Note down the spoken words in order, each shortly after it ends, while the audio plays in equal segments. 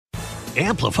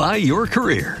Amplify your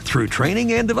career through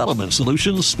training and development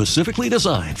solutions specifically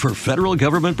designed for federal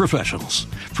government professionals.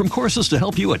 From courses to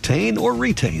help you attain or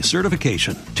retain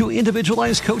certification, to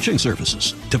individualized coaching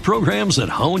services, to programs that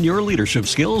hone your leadership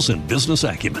skills and business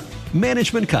acumen,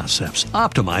 Management Concepts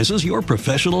optimizes your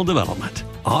professional development.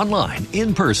 Online,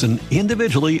 in person,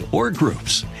 individually, or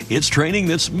groups, it's training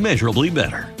that's measurably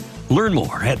better. Learn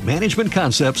more at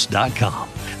managementconcepts.com.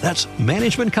 That's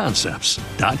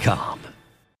managementconcepts.com.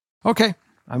 Okay,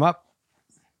 I'm up.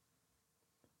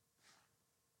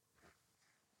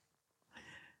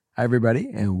 Hi, everybody,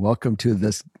 and welcome to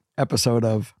this episode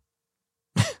of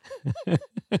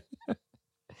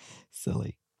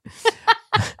Silly.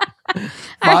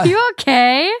 Are you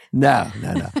okay? No.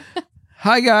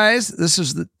 Hi, guys. This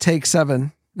is the take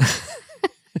 7.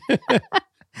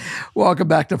 Welcome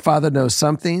back to Father Knows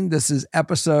Something. This is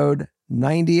episode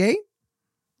 98.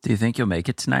 Do you think you'll make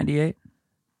it to 98?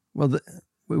 Well,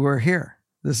 we're here.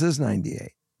 This is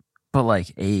 98. But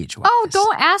like age-wise. Oh,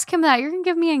 don't ask him that. You're going to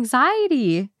give me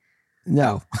anxiety.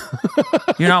 No.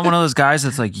 You're not one of those guys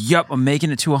that's like, yep, I'm making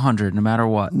it to 100 no matter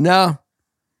what. No.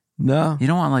 You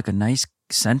don't want like a nice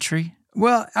century?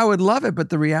 Well, I would love it, but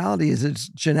the reality is it's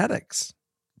genetics.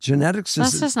 Genetics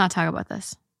Let's is... just not talk about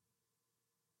this.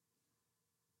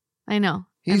 I know.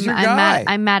 He's your guy.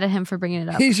 I'm mad at him for bringing it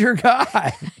up. He's your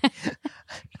guy.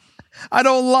 I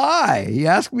don't lie. You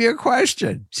ask me a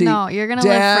question. See, no, you're going to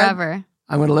live forever.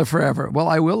 I'm going to live forever. Well,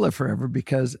 I will live forever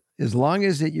because as long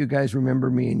as that you guys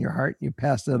remember me in your heart, you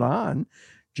pass it on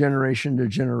generation to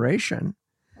generation,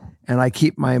 and I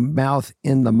keep my mouth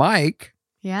in the mic.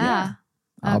 Yeah.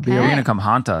 I'll be You're around. going to come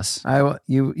haunt us. I will,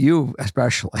 you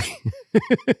especially.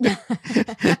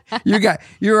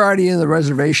 You're already in the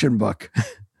reservation book.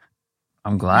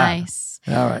 I'm glad. Nice.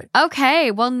 All right. Okay.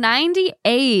 Well,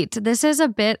 98. This is a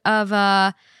bit of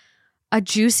a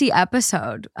juicy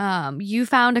episode. You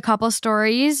found a couple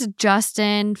stories.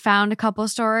 Justin found a couple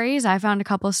stories. I found a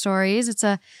couple stories. It's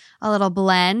a little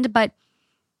blend, but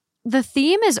the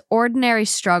theme is ordinary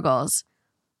struggles.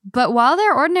 But while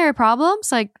they're ordinary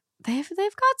problems, like they've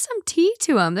got some tea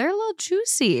to them. They're a little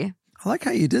juicy. I like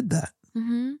how you did that.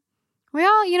 Mm-hmm. We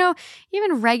all,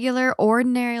 even regular,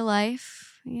 ordinary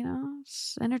life,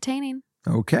 it's entertaining.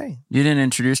 Okay. You didn't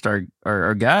introduce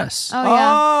our guests. Oh,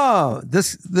 yeah. Oh,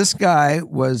 this guy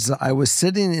was, I was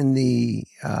sitting in the,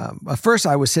 first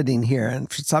I was sitting here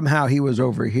and somehow he was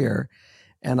over here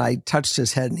and I touched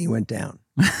his head and he went down.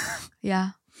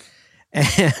 Yeah.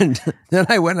 And then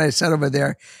I went and I sat over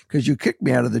there because you kicked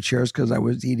me out of the chairs because I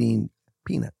was eating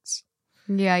peanuts.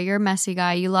 Yeah, you're a messy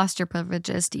guy. You lost your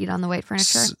privileges to eat on the white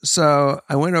furniture. So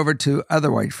I went over to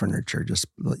other white furniture, just to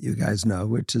let you guys know,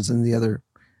 which is in the other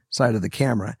side of the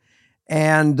camera.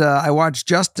 And I watched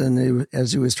Justin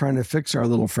as he was trying to fix our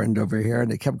little friend over here,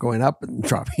 and it kept going up and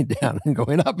dropping down and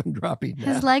going up and dropping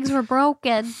down. His legs were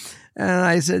broken. And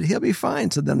I said, he'll be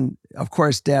fine. So then, of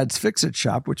course, Dad's Fix-It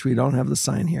Shop, which we don't have the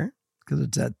sign here because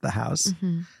it's at the house.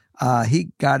 Mm-hmm.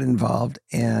 He got involved.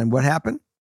 And what happened?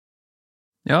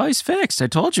 Oh, he's fixed. I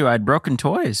told you I had broken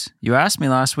toys. You asked me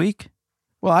last week.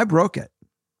 Well, I broke it.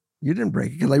 You didn't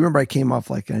break it because I remember I came off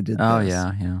like I did Oh, this.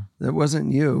 yeah. It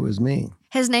wasn't you. It was me.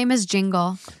 His name is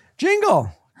Jingle.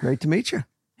 Jingle. Great to meet you.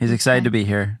 He's excited to be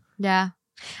here. Yeah.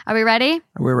 Are we ready?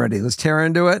 We're ready. Let's tear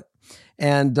into it.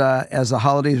 And as the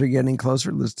holidays are getting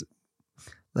closer, let's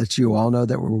let you all know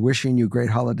that we're wishing you a great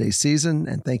holiday season.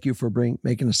 And thank you for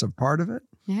making us a part of it.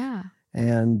 Yeah.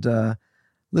 And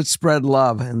let's spread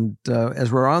love. And as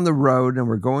we're on the road and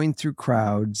we're going through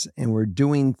crowds and we're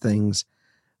doing things,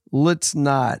 let's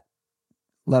not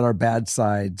let our bad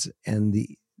sides and the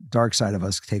dark side of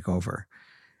us take over.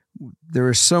 There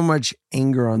was so much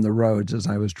anger on the roads as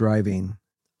I was driving.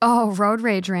 Oh, road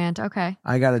rage rant. Okay.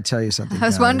 I got to tell you something. I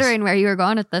was guys. wondering where you were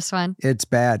going with this one. It's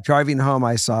bad. Driving home,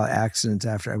 I saw accidents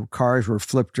after cars were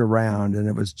flipped around and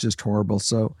it was just horrible.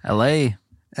 So LA.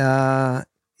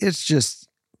 it's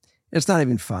not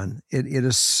even fun. It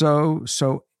is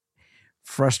so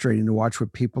frustrating to watch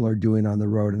what people are doing on the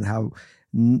road and how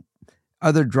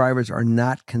other drivers are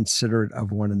not considerate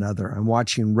of one another. I'm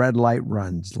watching red light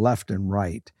runs left and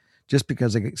right just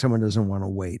because someone doesn't want to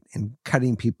wait and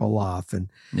cutting people off.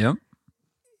 And Yep.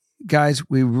 guys,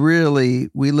 we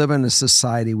live in a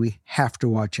society. We have to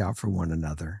watch out for one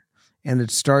another. And it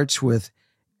starts with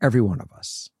every one of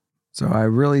us. So I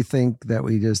really think that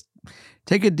we just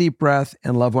take a deep breath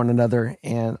and love one another.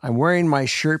 And I'm wearing my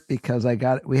shirt because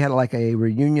we had like a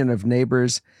reunion of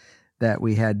neighbors that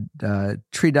we had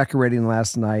tree decorating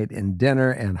last night and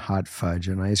dinner and hot fudge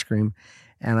and ice cream.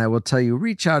 And I will tell you,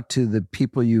 reach out to the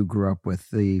people you grew up with,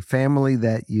 the family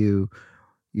that you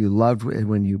loved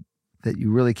when you that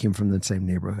you really came from the same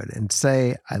neighborhood, and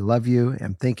say, I love you,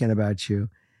 I'm thinking about you,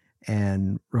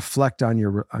 and reflect on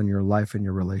your life and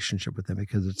your relationship with them,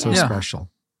 because it's so Yeah. special.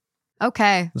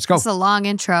 Okay. Let's go. It's a long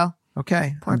intro.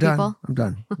 Okay. Poor I'm done. people. I'm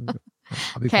done.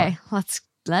 I'll be Okay, let's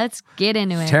get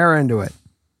into quiet. it. Tear into it.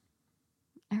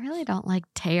 I really don't like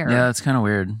tear. Yeah, that's kind of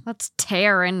weird. Let's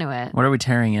tear into it. What are we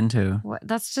tearing into? What?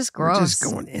 That's just We're gross. just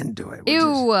going into it. We're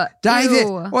Ew. just- dive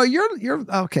Ew. in. Well, you're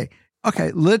okay.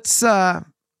 Okay. Let's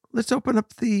open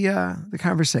up the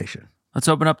conversation. Let's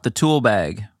open up the tool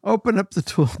bag. Open up the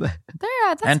tool bag. There,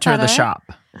 that's Enter the better.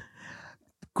 shop.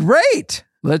 Great.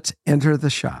 Let's enter the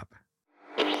shop.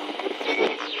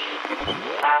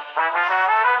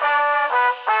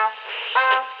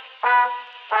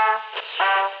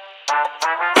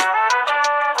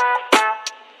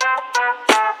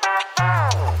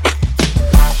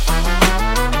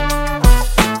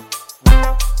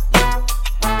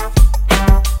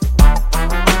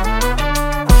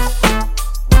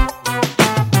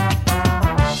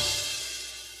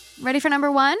 Ready for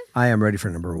number one? I am ready for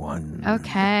number one.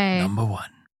 Okay. Number one.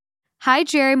 Hi,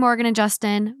 Jerry, Morgan, and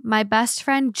Justin. My best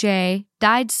friend Jay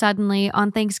died suddenly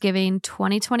on Thanksgiving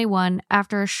 2021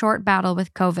 after a short battle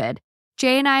with COVID.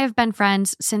 Jay and I have been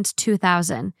friends since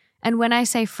 2000. And when I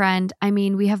say friend, I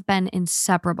mean we have been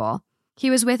inseparable. He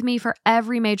was with me for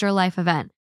every major life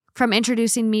event, from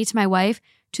introducing me to my wife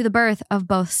to the birth of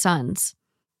both sons.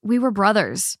 We were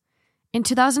brothers. In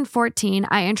 2014,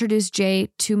 I introduced Jay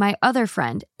to my other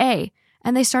friend, A,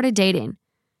 and they started dating.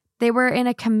 They were in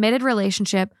a committed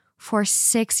relationship for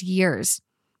 6 years.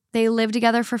 They lived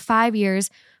together for 5 years,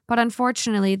 but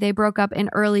unfortunately, they broke up in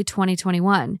early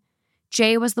 2021.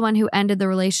 Jay was the one who ended the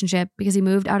relationship because he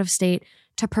moved out of state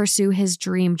to pursue his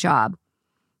dream job.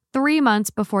 3 months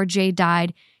before Jay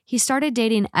died, he started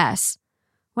dating S.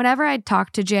 Whenever I'd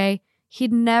talk to Jay,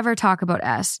 he'd never talk about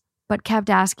S, but kept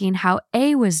asking how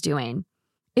A was doing.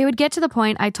 It would get to the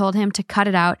point I told him to cut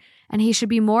it out and he should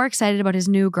be more excited about his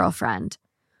new girlfriend.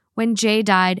 When Jay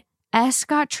died, S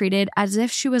got treated as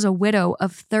if she was a widow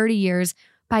of 30 years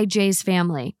by Jay's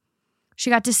family. She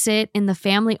got to sit in the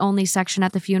family-only section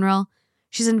at the funeral.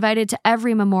 She's invited to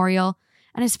every memorial,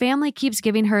 and his family keeps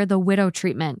giving her the widow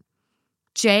treatment.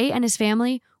 Jay and his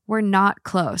family were not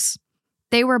close.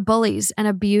 They were bullies and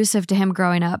abusive to him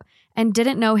growing up and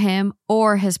didn't know him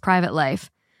or his private life.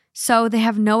 So they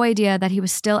have no idea that he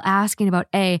was still asking about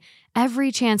A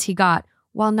every chance he got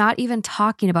while not even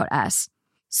talking about S.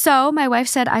 So my wife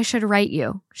said I should write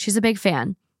you, she's a big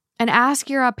fan, and ask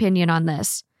your opinion on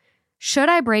this. Should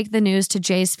I break the news to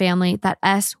Jay's family that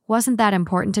S wasn't that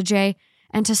important to Jay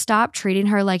and to stop treating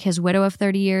her like his widow of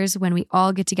 30 years when we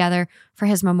all get together for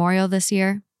his memorial this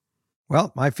year?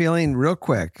 Well, my feeling real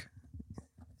quick,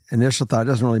 initial thought,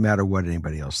 doesn't really matter what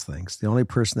anybody else thinks. The only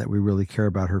person that we really care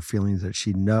about her feelings, that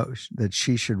she knows, that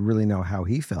she should really know how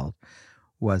he felt,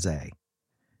 was A.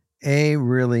 A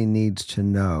really needs to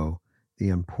know the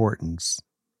importance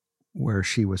where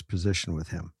she was positioned with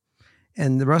him.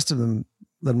 And the rest of them,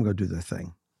 let them go do their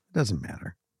thing. It doesn't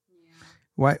matter.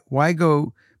 Yeah. Why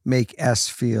go make S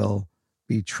feel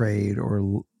betrayed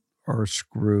or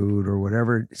screwed or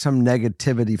whatever, some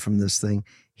negativity from this thing?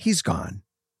 He's gone.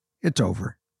 It's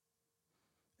over.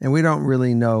 And we don't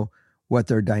really know what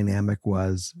their dynamic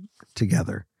was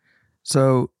together.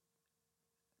 So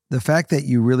the fact that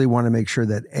you really want to make sure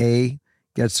that A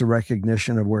gets the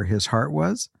recognition of where his heart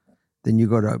was, then you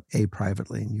go to A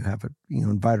privately and you have it,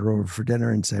 invite her over for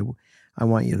dinner and say, I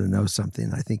want you to know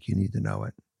something. I think you need to know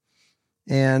it.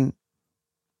 And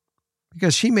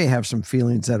because she may have some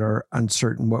feelings that are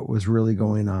uncertain what was really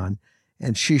going on,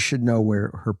 and she should know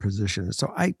where her position is.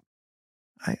 So I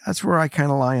that's where I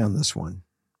kind of lie on this one.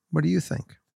 What do you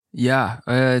think? Yeah,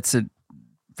 it's a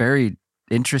very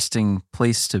interesting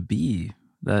place to be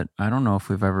that I don't know if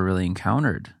we've ever really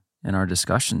encountered in our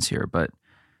discussions here, but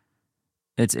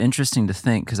it's interesting to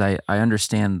think because I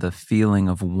understand the feeling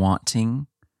of wanting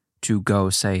to go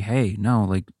say, hey, no,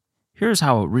 like, here's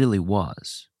how it really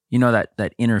was.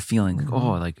 That inner feeling, like,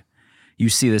 oh, like you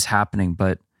see this happening,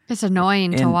 but it's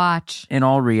annoying to watch. In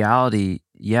all reality,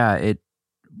 yeah,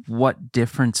 what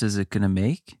difference is it going to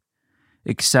make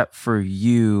except for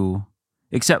you,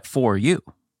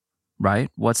 right?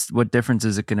 What difference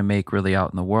is it going to make really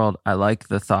out in the world? I like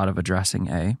the thought of addressing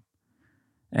A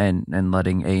and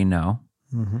letting A know.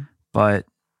 Mm-hmm. But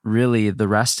really the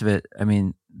rest of it, I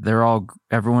mean,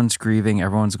 everyone's grieving,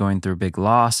 everyone's going through a big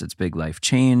loss, it's big life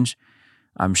change.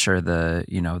 I'm sure the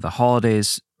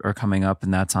holidays are coming up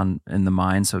and that's in the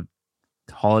mind. So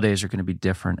holidays are going to be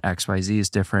different. XYZ is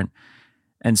different.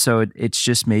 And so it's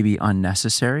just maybe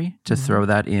unnecessary to throw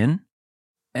that in.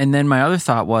 And then my other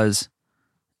thought was,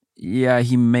 Yeah,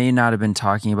 he may not have been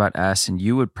talking about S, and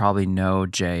you would probably know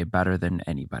Jay better than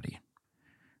anybody.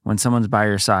 When someone's by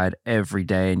your side every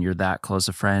day and you're that close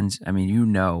of friends, I mean,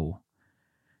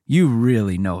 you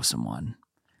really know someone.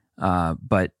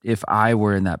 But if I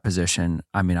were in that position,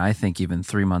 I mean, I think even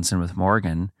 3 months in with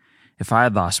Morgan, if I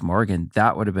had lost Morgan,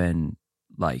 that would have been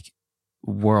like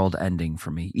world ending for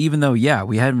me. Even though, yeah,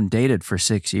 we hadn't dated for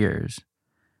 6 years,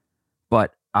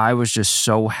 but I was just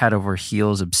so head over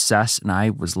heels obsessed, and I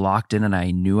was locked in, and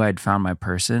I knew I'd found my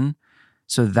person.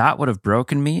 So that would have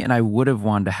broken me, and I would have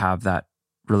wanted to have that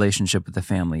relationship with the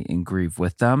family and grieve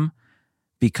with them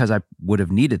because I would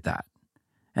have needed that.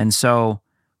 And so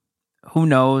who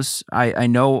knows? I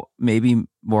know maybe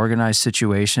Morgan and I's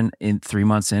situation in 3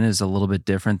 months in is a little bit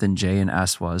different than Jay and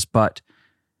S was, but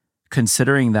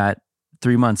considering that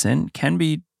 3 months in can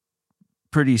be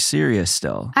pretty serious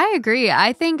still. I agree.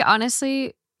 I think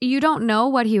honestly, you don't know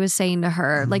what he was saying to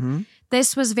her. Like,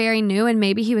 this was very new, and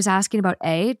maybe he was asking about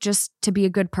A, just to be a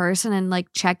good person and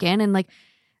like check in, and like,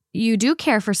 you do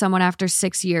care for someone after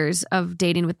 6 years of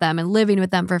dating with them and living with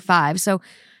them for 5. So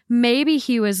maybe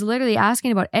he was literally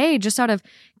asking about A just out of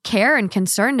care and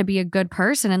concern to be a good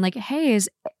person, and like, hey, is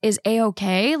A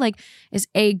okay? Like, is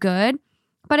A good?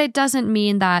 But it doesn't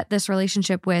mean that this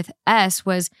relationship with S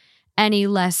was any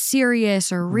less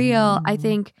serious or real. I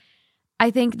think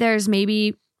there's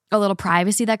maybe a little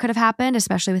privacy that could have happened,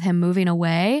 especially with him moving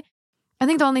away. I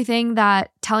think the only thing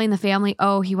that telling the family,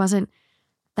 oh, he wasn't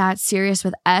that serious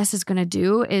with S is going to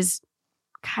do is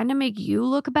kind of make you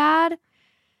look bad.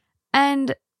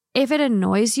 And if it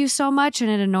annoys you so much and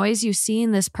it annoys you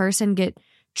seeing this person get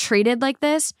treated like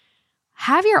this,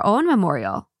 have your own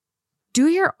memorial. Do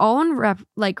your own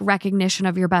recognition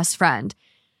of your best friend,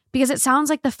 because it sounds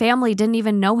like the family didn't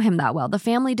even know him that well. The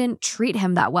family didn't treat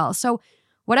him that well. So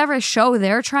whatever show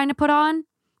they're trying to put on,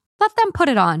 let them put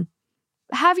it on.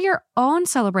 Have your own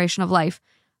celebration of life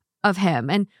of him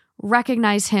and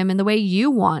recognize him in the way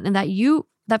you want, and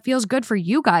that feels good for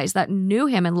you guys that knew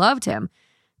him and loved him.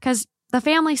 Because the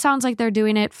family sounds like they're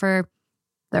doing it for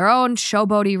their own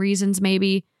showboaty reasons,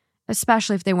 maybe,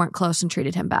 especially if they weren't close and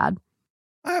treated him bad.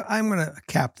 I'm going to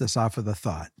cap this off with a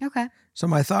thought. Okay. So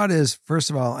my thought is,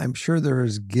 first of all, I'm sure there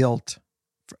is guilt.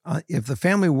 If the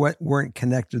family weren't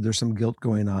connected, there's some guilt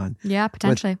going on. Yeah,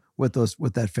 potentially. With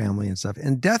that family and stuff.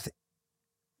 And death,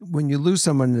 when you lose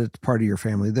someone that's part of your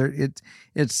family,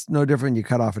 it's no different. You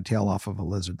cut off a tail off of a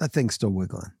lizard. That thing's still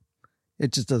wiggling.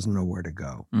 It just doesn't know where to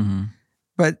go. Mm-hmm.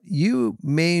 But you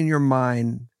may, in your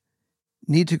mind,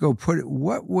 need to go put it,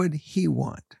 what would he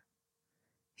want?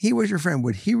 He was your friend.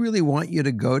 Would he really want you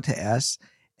to go to S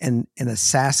and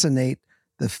assassinate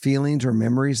the feelings or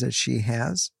memories that she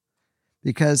has?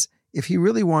 Because if he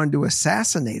really wanted to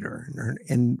assassinate her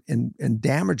and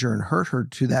damage her and hurt her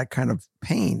to that kind of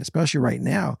pain, especially right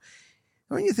now,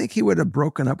 don't you think he would have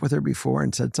broken up with her before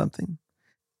and said something?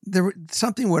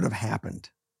 Something would have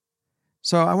happened.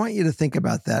 So I want you to think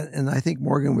about that. And I think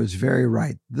Morgan was very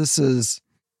right. This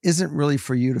isn't really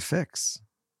for you to fix.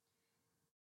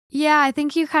 Yeah, I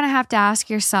think you kind of have to ask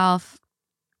yourself,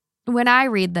 when I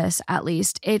read this, at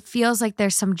least, it feels like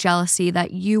there's some jealousy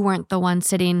that you weren't the one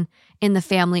sitting in the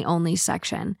family only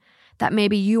section, that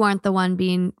maybe you aren't the one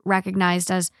being recognized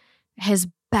as his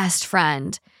best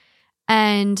friend.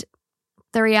 And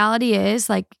the reality is,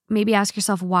 like, maybe ask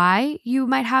yourself why you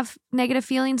might have negative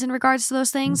feelings in regards to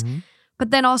those things, but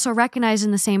then also recognize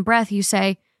in the same breath, you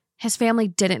say, his family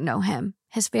didn't know him.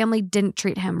 His family didn't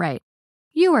treat him right.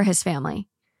 You were his family.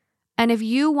 And if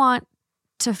you want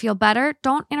to feel better,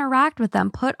 don't interact with them.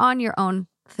 Put on your own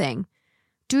thing.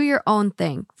 Do your own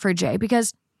thing for Jay,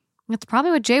 because that's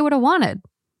probably what Jay would have wanted.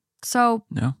 So,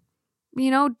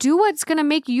 do what's going to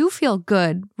make you feel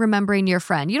good remembering your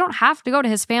friend. You don't have to go to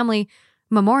his family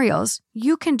memorials.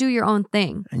 You can do your own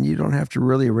thing. And you don't have to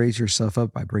really raise yourself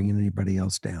up by bringing anybody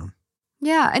else down.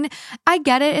 Yeah, and I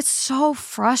get it. It's so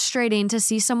frustrating to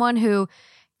see someone who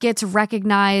gets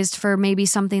recognized for maybe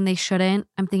something they shouldn't.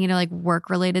 I'm thinking of like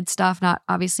work-related stuff, not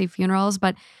obviously funerals,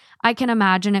 but I can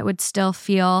imagine it would still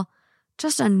feel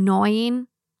just annoying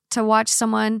to watch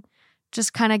someone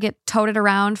just kind of get toted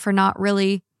around for not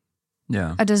really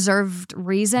a deserved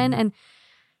reason. And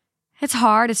it's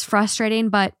hard, it's frustrating,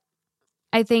 but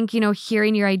I think,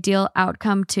 hearing your ideal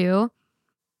outcome too,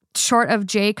 short of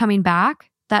Jay coming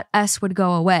back, that S would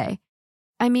go away.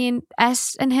 I mean,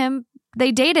 S and him,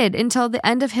 they dated until the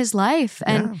end of his life,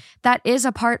 and that is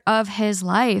a part of his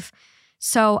life.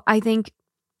 So I think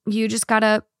you just got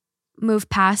to move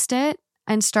past it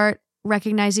and start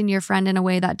recognizing your friend in a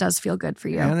way that does feel good for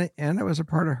you. And it was a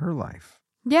part of her life.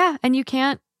 Yeah. And you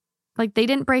can't, they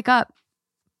didn't break up.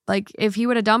 Like, if he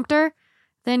would have dumped her,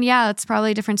 then yeah, it's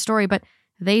probably a different story. But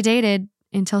they dated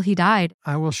until he died.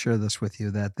 I will share this with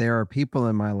you, that there are people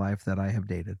in my life that I have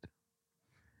dated.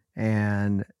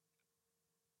 And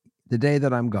the day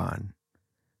that I'm gone,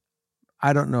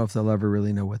 I don't know if they'll ever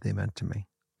really know what they meant to me.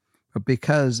 But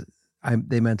because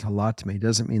they meant a lot to me,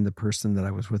 doesn't mean the person that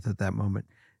I was with at that moment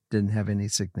didn't have any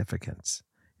significance.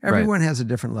 Everyone has a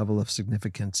different level of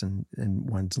significance in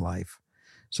one's life.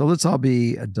 So let's all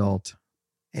be adult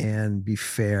and be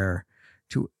fair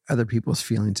to other people's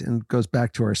feelings. And it goes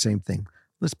back to our same thing.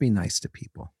 Let's be nice to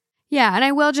people. Yeah. And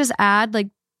I will just add, like,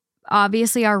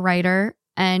 obviously our writer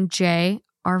and Jay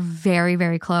are very,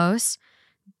 very close.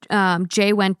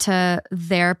 Jay went to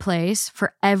their place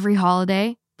for every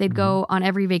holiday. They'd go on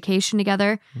every vacation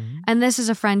together. And this is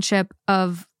a friendship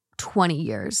of 20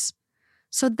 years.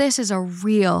 So this is a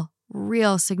real,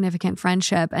 real significant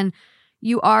friendship. And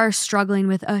you are struggling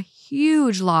with a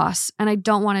huge loss. And I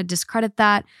don't want to discredit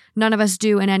that. None of us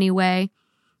do in any way.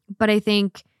 But I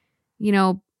think, you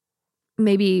know,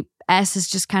 maybe S is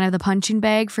just kind of the punching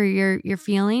bag for your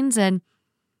feelings. And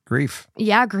grief.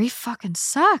 Yeah, grief fucking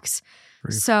sucks.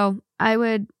 Grief. So I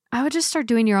would just start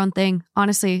doing your own thing.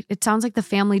 Honestly, it sounds like the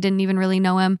family didn't even really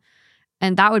know him.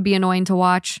 And that would be annoying to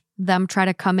watch them try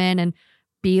to come in and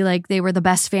be like they were the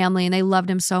best family and they loved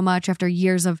him so much after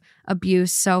years of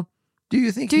abuse. So do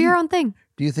you think your own thing?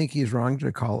 Do you think he's wrong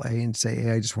to call A and say,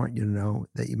 hey, I just want you to know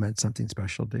that you meant something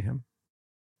special to him?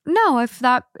 No, if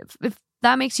that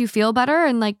makes you feel better,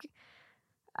 and like,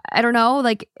 I don't know,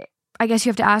 like, I guess you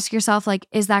have to ask yourself, like,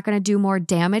 is that going to do more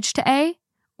damage to A,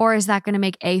 or is that going to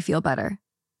make A feel better?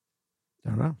 I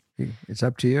don't know. It's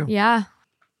up to you. Yeah.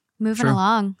 Moving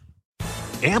along.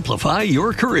 Amplify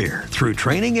your career through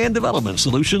training and development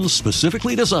solutions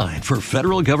specifically designed for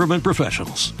federal government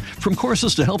professionals. From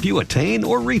courses to help you attain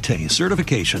or retain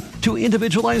certification, to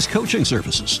individualized coaching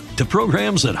services, to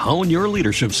programs that hone your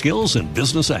leadership skills and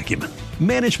business acumen,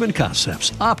 Management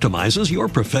Concepts optimizes your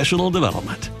professional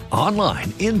development.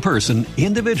 Online, in person,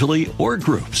 individually, or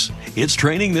groups, it's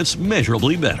training that's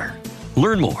measurably better.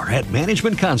 Learn more at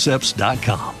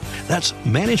managementconcepts.com. That's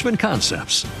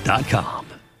managementconcepts.com.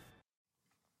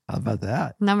 How about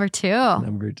that? Number two.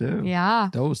 Yeah.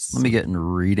 Dos. Let me get in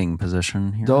reading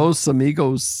position here. Dos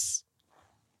amigos.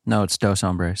 No, it's dos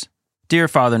hombres. Dear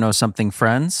Father Knows Something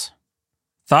friends.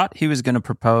 Thought he was going to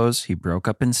propose. He broke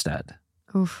up instead.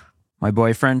 Oof. My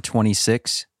boyfriend,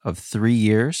 26, of 3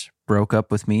 years, broke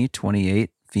up with me,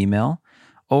 28, female,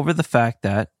 over the fact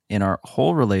that in our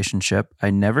whole relationship, I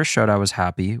never showed I was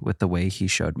happy with the way he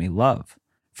showed me love.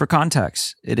 For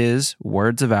context, it is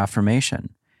words of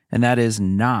affirmation. And that is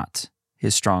not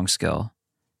his strong skill.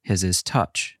 His is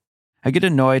touch. I get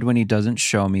annoyed when he doesn't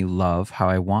show me love how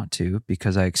I want to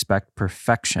because I expect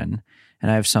perfection,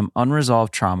 and I have some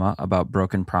unresolved trauma about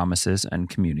broken promises and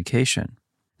communication.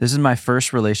 This is my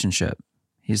first relationship.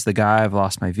 He's the guy I've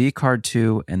lost my V card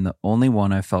to and the only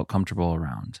one I felt comfortable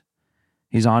around.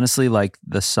 He's honestly like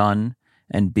the sun,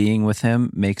 and being with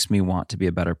him makes me want to be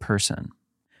a better person.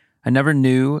 I never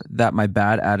knew that my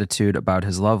bad attitude about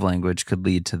his love language could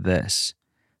lead to this.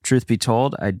 Truth be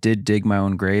told, I did dig my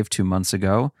own grave 2 months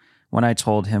ago when I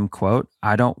told him, quote,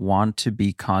 I don't want to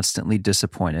be constantly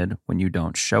disappointed when you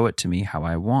don't show it to me how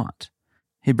I want.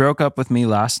 He broke up with me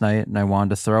last night and I wanted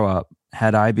to throw up,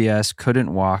 had IBS,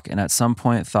 couldn't walk, and at some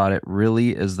point thought it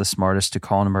really is the smartest to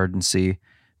call an emergency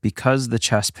because the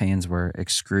chest pains were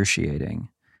excruciating.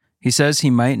 He says he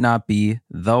might not be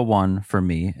the one for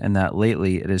me and that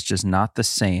lately it is just not the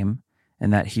same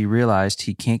and that he realized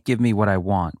he can't give me what I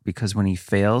want because when he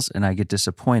fails and I get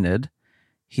disappointed,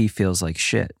 he feels like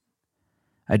shit.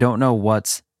 I don't know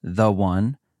what's the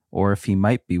one or if he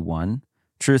might be one.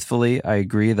 Truthfully, I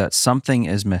agree that something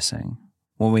is missing.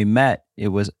 When we met, it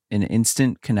was an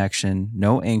instant connection,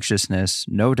 no anxiousness,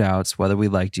 no doubts whether we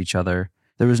liked each other.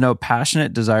 There was no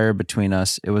passionate desire between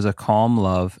us. It was a calm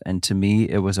love, and to me,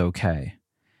 it was okay.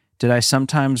 Did I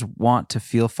sometimes want to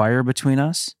feel fire between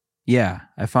us? Yeah,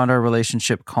 I found our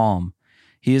relationship calm.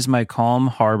 He is my calm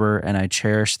harbor, and I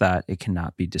cherish that. It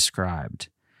cannot be described.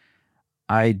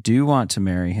 I do want to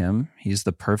marry him. He's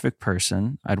the perfect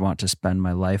person I'd want to spend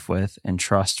my life with and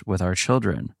trust with our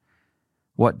children.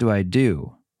 What do I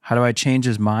do? How do I change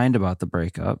his mind about the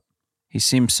breakup? He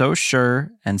seemed so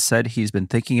sure and said he's been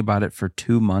thinking about it for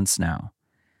 2 months now.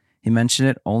 He mentioned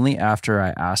it only after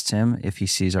I asked him if he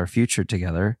sees our future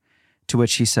together, to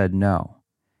which he said no,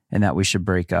 and that we should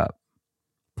break up.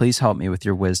 Please help me with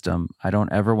your wisdom. I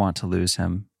don't ever want to lose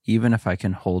him, even if I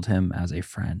can hold him as a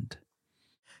friend.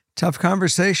 Tough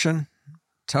conversation,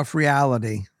 tough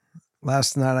reality.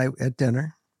 Last night at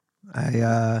dinner,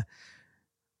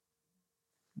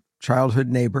 childhood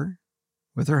neighbor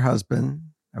with her husband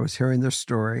I was hearing their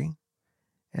story,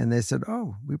 and they said,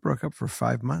 "Oh, we broke up for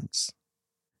 5 months."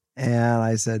 And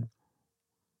I said,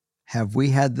 "Have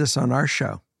we had this on our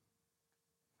show?"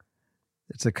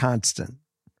 It's a constant.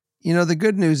 The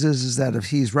good news is that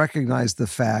if he's recognized the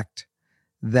fact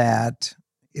that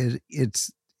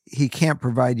he can't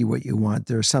provide you what you want,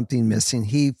 there's something missing,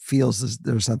 he feels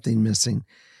there's something missing,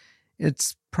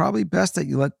 it's probably best that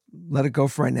you let it go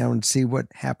for right now and see what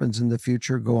happens in the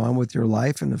future, go on with your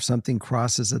life. And if something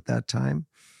crosses at that time,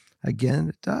 again,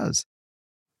 it does.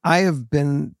 I have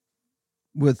been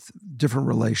with different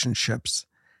relationships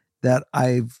that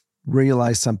I've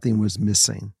realized something was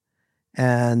missing,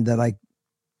 and that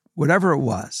whatever it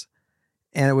was,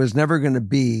 and it was never going to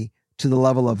be to the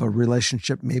level of a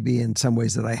relationship maybe in some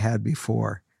ways that I had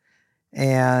before.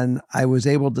 And I was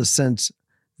able to sense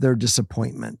their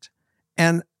disappointment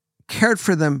and cared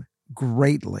for them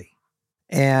greatly,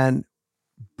 and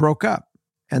broke up.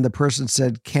 And the person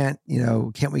said, can't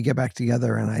we get back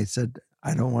together? And I said,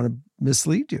 I don't want to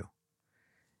mislead you.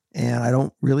 And I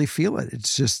don't really feel it.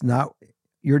 It's just not,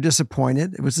 you're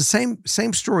disappointed. It was the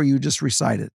same story you just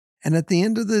recited. And at the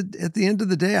end of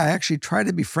the day, I actually tried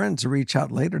to be friends, to reach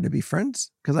out later to be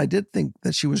friends, because I did think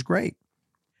that she was great.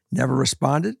 Never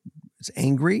responded, was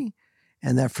angry,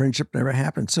 and that friendship never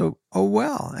happened. So, oh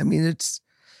well. I mean,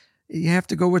 you have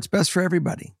to go what's best for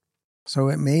everybody. So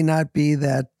it may not be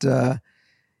that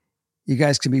you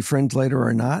guys can be friends later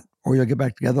or not, or you'll get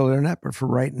back together later or not. But for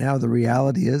right now, the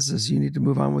reality is you need to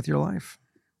move on with your life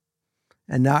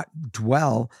and not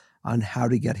dwell on how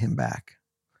to get him back.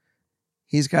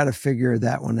 He's got to figure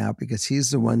that one out, because he's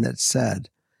the one that said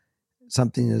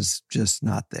something is just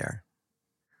not there.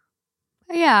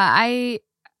 Yeah,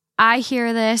 I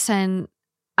hear this, and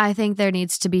I think there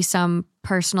needs to be some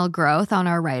personal growth on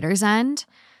our writer's end.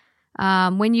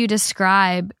 When you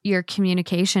describe your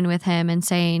communication with him and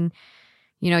saying,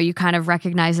 you kind of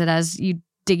recognize it as you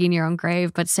digging your own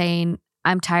grave, but saying,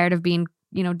 I'm tired of being,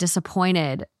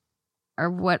 disappointed, or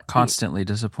what? Constantly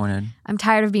disappointed. I'm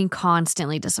tired of being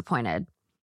constantly disappointed.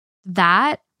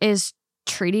 That is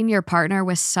treating your partner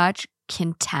with such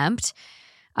contempt.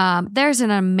 There's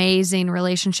an amazing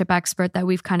relationship expert that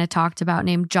we've kind of talked about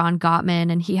named John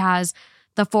Gottman, and he has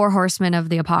the 4 horsemen of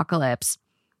the apocalypse: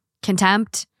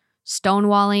 contempt,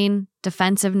 stonewalling,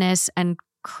 defensiveness, and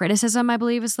criticism, I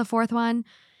believe, is the 4th one.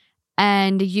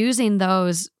 And using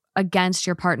those against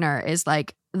your partner is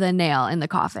like the nail in the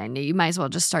coffin. You might as well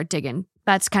just start digging.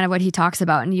 That's kind of what he talks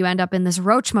about. And you end up in this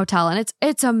roach motel, and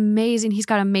it's amazing. He's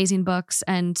got amazing books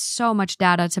and so much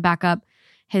data to back up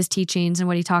his teachings and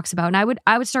what he talks about. And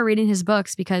I would start reading his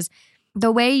books, because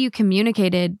the way you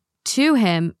communicated to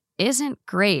him isn't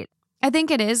great. I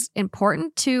think it is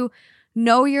important to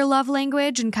know your love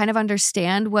language and kind of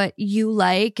understand what you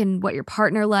like and what your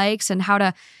partner likes, and how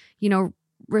to,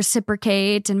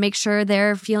 reciprocate and make sure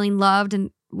they're feeling loved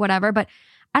and whatever. But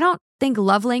I don't think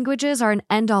love languages are an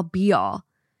end-all be-all.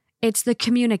 It's the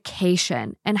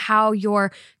communication and how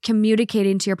you're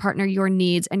communicating to your partner your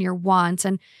needs and your wants.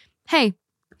 And hey,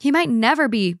 he might never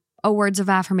be a words of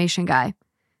affirmation guy.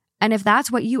 And if that's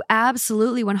what you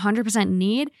absolutely 100%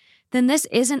 need, then this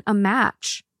isn't a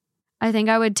match. I think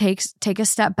I would take a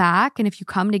step back. And if you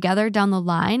come together down the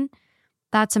line,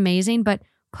 that's amazing. But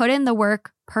put in the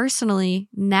work personally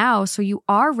now, so you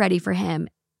are ready for him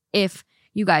if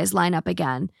you guys line up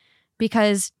again.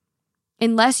 Because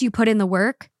unless you put in the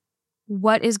work,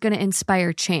 what is going to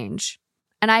inspire change?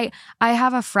 And I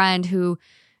have a friend who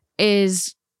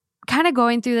is kind of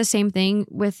going through the same thing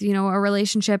with, a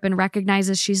relationship, and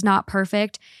recognizes she's not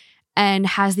perfect and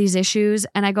has these issues.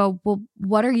 And I go, well,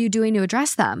 what are you doing to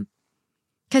address them?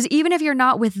 Because even if you're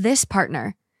not with this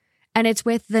partner and it's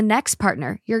with the next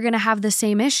partner, you're going to have the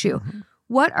same issue. Mm-hmm.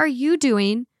 What are you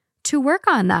doing to work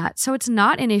on that so it's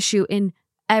not an issue in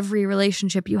every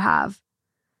relationship you have?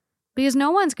 Because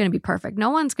no one's going to be perfect. No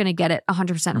one's going to get it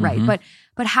 100% right.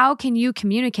 But how can you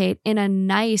communicate in a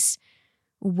nice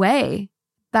way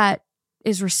that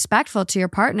is respectful to your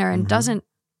partner and doesn't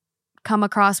come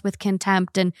across with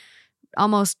contempt and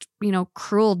almost,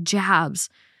 cruel jabs?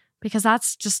 Because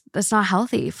that's not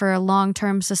healthy for a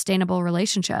long-term sustainable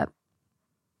relationship.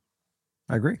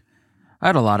 I agree. I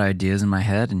had a lot of ideas in my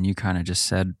head, and you kind of just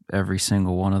said every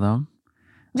single one of them.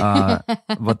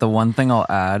 But the one thing I'll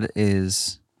add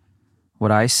is, what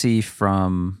I see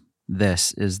from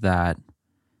this is that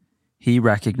he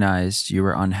recognized you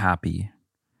were unhappy,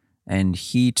 and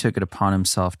he took it upon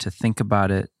himself to think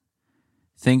about it,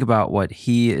 think about what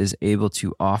he is able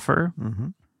to offer. Mm-hmm.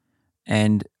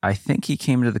 And I think he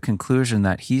came to the conclusion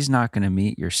that he's not going to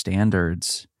meet your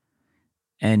standards,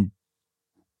 and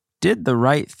did the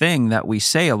right thing that we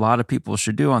say a lot of people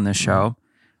should do on this show,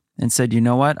 and said, you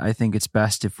know what? I think it's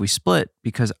best if we split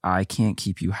because I can't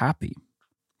keep you happy.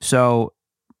 So,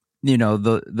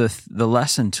 the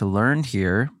lesson to learn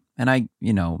here, and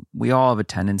we all have a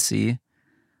tendency,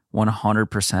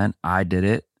 100%, I did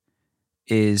it,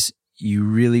 is you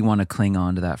really want to cling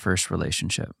on to that first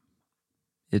relationship.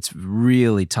 It's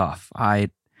really tough. I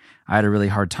had a really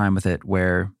hard time with it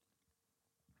where,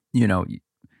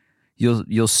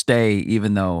 you'll stay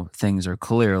even though things are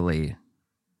clearly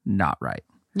not right.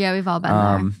 Yeah, we've all been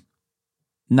there.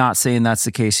 Not saying that's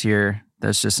the case here.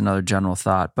 That's just another general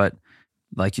thought. But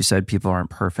like you said, people aren't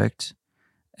perfect.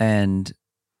 And,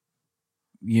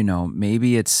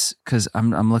 maybe it's because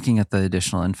I'm looking at the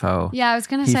additional info. Yeah, I was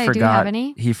going to say, do we have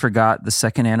any? He forgot the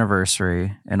second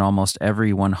anniversary and almost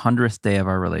every 100th day of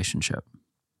our relationship.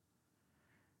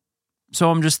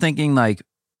 So I'm just thinking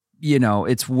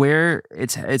it's where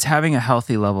it's having a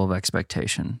healthy level of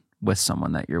expectation with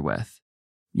someone that you're with.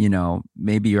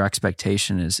 Maybe your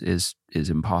expectation is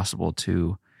impossible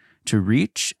to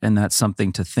reach, and that's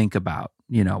something to think about.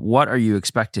 What are you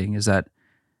expecting? Is that,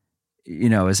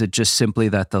 is it just simply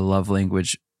that the love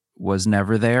language was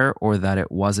never there, or that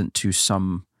it wasn't to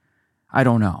some, I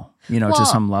don't know, to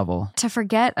some level? To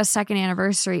forget a second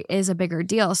anniversary is a bigger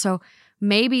deal. So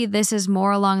maybe this is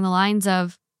more along the lines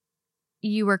of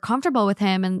you were comfortable with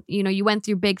him and, you went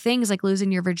through big things like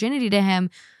losing your virginity to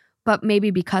him, but maybe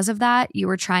because of that, you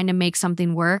were trying to make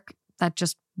something work that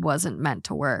just wasn't meant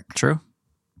to work. True.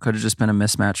 Could have just been a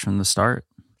mismatch from the start.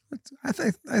 I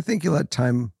think you let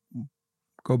time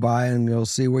go by and you'll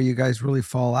see where you guys really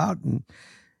fall out, and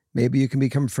maybe you can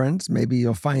become friends. Maybe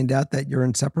you'll find out that you're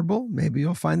inseparable. Maybe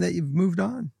you'll find that you've moved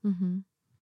on. Mm-hmm.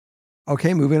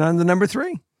 Okay, moving on to number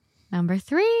 3. Number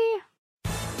 3.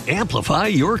 Amplify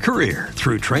your career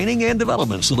through training and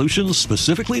development solutions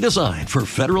specifically designed for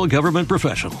federal government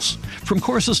professionals. From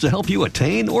courses to help you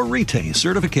attain or retain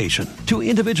certification, to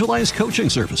individualized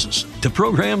coaching services, to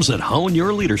programs that hone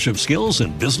your leadership skills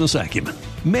and business acumen,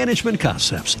 Management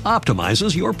Concepts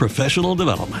optimizes your professional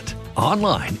development.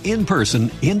 Online, in person,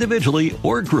 individually,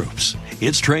 or groups,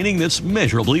 it's training that's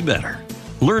measurably better.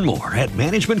 Learn more at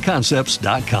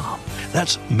managementconcepts.com.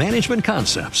 That's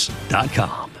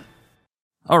managementconcepts.com.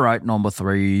 All right, number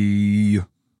 3.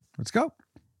 Let's go.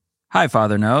 Hi,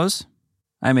 Father Knows.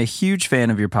 I'm a huge fan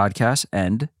of your podcast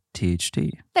and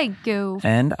THT. Thank you.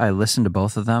 And I listen to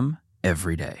both of them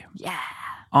every day. Yeah.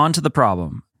 On to the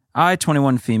problem. I,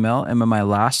 21 female, am in my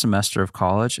last semester of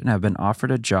college and have been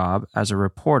offered a job as a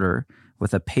reporter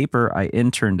with a paper I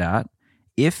interned at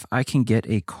if I can get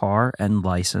a car and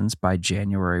license by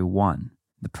January 1.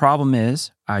 The problem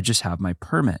is I just have my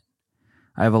permit.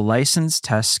 I have a license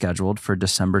test scheduled for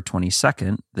December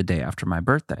 22nd, the day after my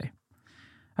birthday.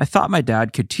 I thought my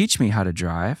dad could teach me how to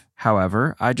drive.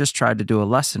 However, I just tried to do a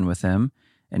lesson with him,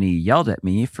 and he yelled at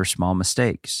me for small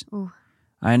mistakes. Ooh.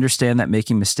 I understand that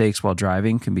making mistakes while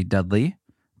driving can be deadly,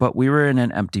 but we were in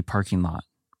an empty parking lot.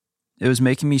 It was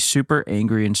making me super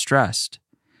angry and stressed.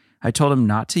 I told him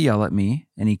not to yell at me,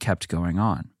 and he kept going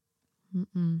on.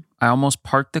 I almost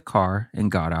parked the car and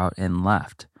got out and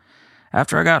left.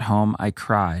 After I got home, I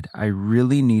cried. I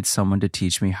really need someone to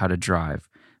teach me how to drive,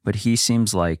 but he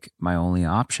seems like my only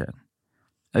option.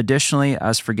 Additionally,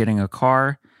 as for getting a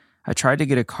car, I tried to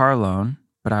get a car loan,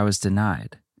 but I was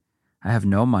denied. I have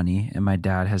no money and my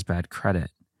dad has bad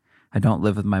credit. I don't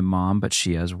live with my mom, but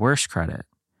she has worse credit.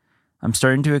 I'm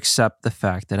starting to accept the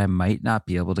fact that I might not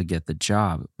be able to get the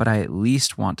job, but I at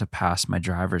least want to pass my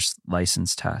driver's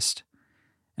license test.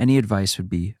 Any advice would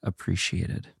be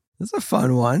appreciated. This is a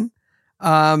fun one.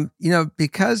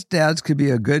 Because dads could be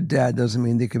a good dad doesn't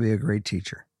mean they could be a great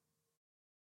teacher.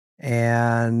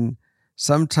 And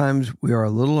sometimes we are a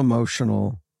little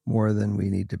emotional more than we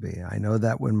need to be. I know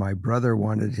that when my brother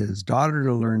wanted his daughter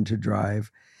to learn to drive,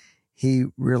 he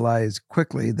realized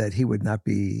quickly that he would not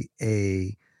be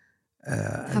an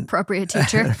appropriate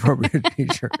teacher. An appropriate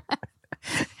teacher.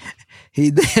 He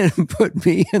then put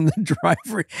me in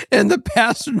the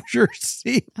passenger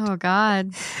seat. Oh,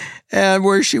 God. And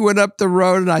where she went up the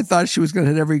road, and I thought she was going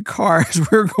to hit every car as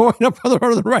we were going up on the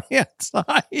road on the right-hand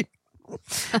side.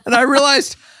 And I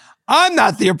realized I'm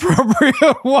not the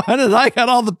appropriate one, and I got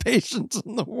all the patience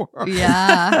in the world.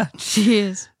 Yeah,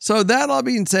 jeez. So that all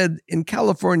being said, in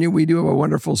California, we do have a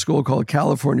wonderful school called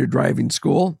California Driving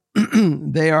School.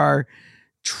 They are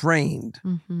trained.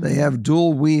 Mm-hmm. They have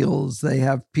dual wheels. They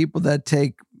have people that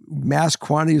take mass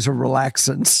quantities of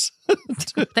relaxants.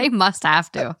 They must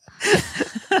have to.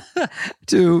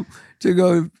 to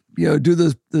go, do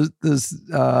this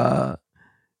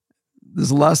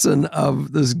lesson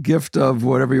of this gift of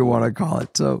whatever you want to call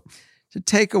it. So to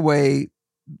take away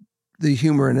the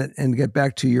humor in it and get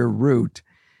back to your root,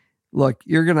 look,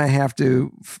 you're going to have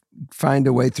to find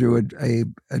a way through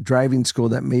a driving school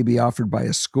that may be offered by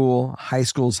a school. High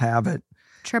schools have it.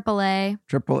 AAA.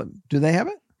 Do they have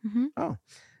it? Mm-hmm. Oh,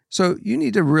 so you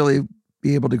need to really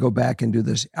be able to go back and do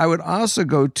this. I would also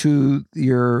go to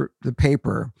the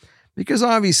paper, because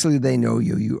obviously they know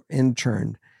you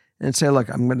interned, and say, look,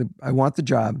 I want the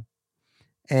job,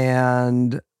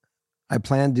 and I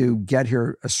plan to get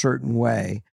here a certain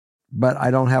way, but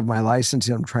I don't have my license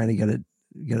yet. I'm trying to get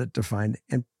it defined.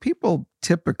 And people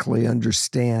typically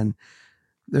understand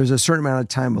there's a certain amount of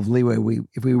time of leeway.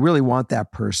 If we really want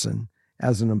that person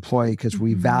as an employee, because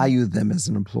we value them as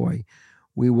an employee,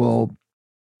 we will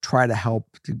try to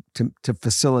help to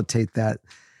facilitate that.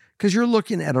 Because you're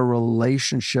looking at a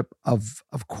relationship of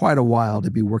quite a while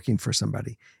to be working for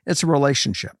somebody. It's a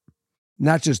relationship,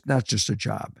 not just a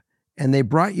job. And they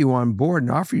brought you on board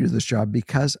and offered you this job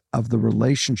because of the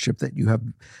relationship that you have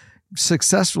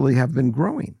successfully have been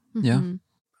growing. Yeah.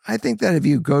 I think that if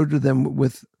you go to them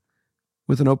with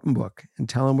an open book and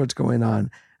tell them what's going on,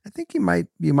 I think you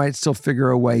might still figure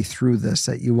a way through this,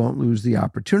 that you won't lose the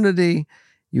opportunity.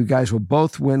 You guys will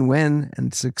both win-win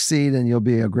and succeed, and you'll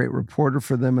be a great reporter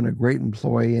for them and a great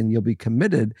employee, and you'll be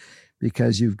committed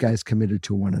because you guys committed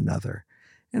to one another.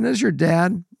 And as your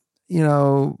dad,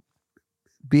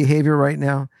 behavior right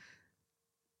now,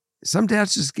 some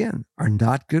dads just, again, are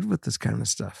not good with this kind of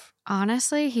stuff.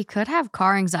 Honestly, he could have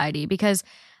car anxiety, because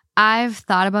I've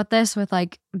thought about this with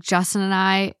like Justin and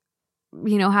I,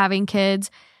 having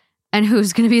kids, and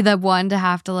who's going to be the one to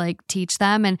have to like teach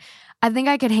them. And I think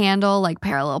I could handle like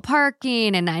parallel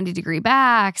parking and 90-degree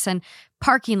backs and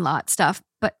parking lot stuff.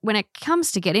 But when it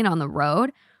comes to getting on the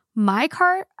road, my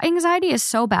car anxiety is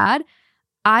so bad,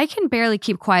 I can barely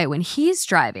keep quiet when he's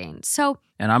driving. So,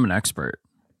 and I'm an expert.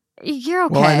 You're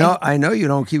okay. Well, I know you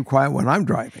don't keep quiet when I'm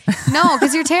driving. No,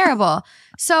 because you're terrible.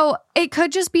 So it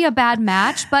could just be a bad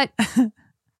match. But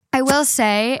I will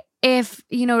say, if,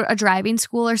 a driving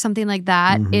school or something like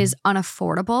that is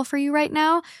unaffordable for you right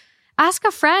now, ask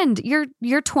a friend.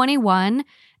 You're 21,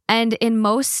 and in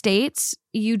most states,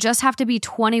 you just have to be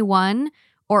 21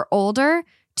 or older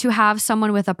to have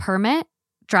someone with a permit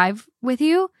drive with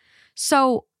you.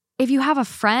 So if you have a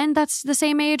friend that's the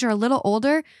same age or a little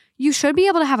older, you should be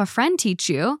able to have a friend teach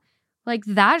you. Like,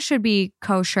 that should be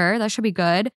kosher. That should be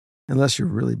good. Unless you're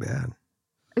really bad.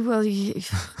 Well,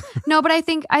 no, but I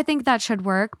think that should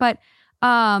work. But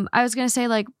I was going to say,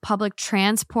 like, public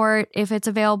transport, if it's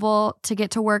available to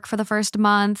get to work for the first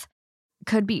month,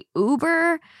 could be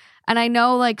Uber. And I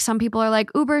know, like, some people are like,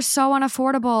 Uber's so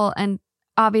unaffordable, and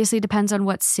obviously depends on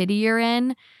what city you're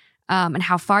in and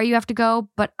how far you have to go.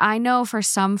 But I know for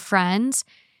some friends,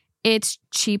 it's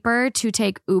cheaper to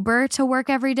take Uber to work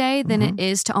every day than it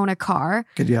is to own a car.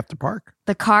 Because you have to park.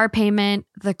 The car payment,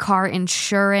 the car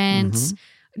insurance,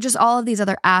 just all of these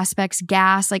other aspects,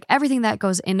 gas, like everything that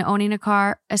goes into owning a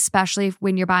car, especially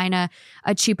when you're buying a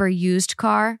cheaper used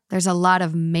car. There's a lot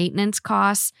of maintenance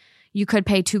costs. You could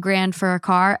pay $2,000 for a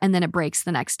car and then it breaks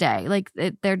the next day. Like,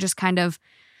 they're kind of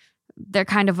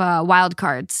wild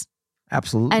cards.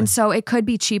 Absolutely. And so it could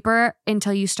be cheaper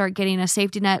until you start getting a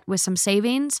safety net with some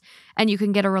savings and you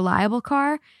can get a reliable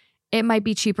car. It might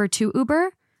be cheaper to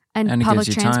Uber and public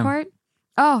transport. Time.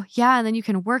 Oh, yeah. And then you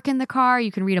can work in the car.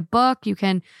 You can read a book. You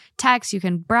can text. You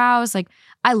can browse. Like,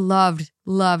 I loved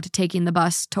taking the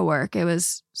bus to work. It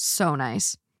was so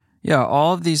nice. Yeah,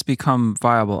 all of these become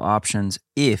viable options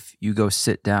if you go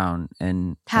sit down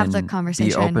and have the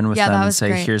conversation, be open with them and say,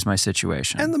 great. Here's my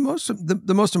situation. And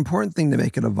the most important thing to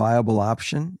make it a viable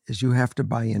option is you have to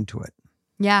buy into it.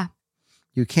 Yeah.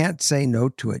 You can't say no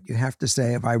to it. You have to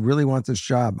say, if I really want this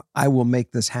job, I will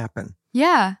make this happen.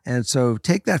 Yeah. And so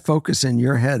take that focus in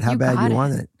your head, how bad you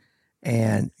want it,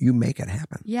 and you make it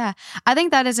happen. Yeah. I think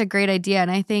that is a great idea.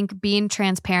 And I think being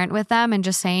transparent with them and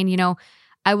just saying,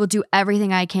 I will do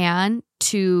everything I can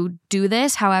to do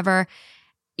this. However,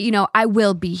 I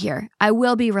will be here. I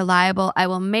will be reliable. I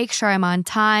will make sure I'm on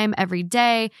time every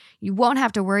day. You won't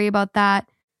have to worry about that.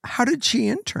 How did she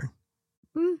intern?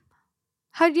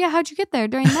 How'd you get there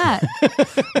during that?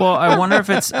 Well, I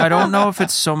don't know if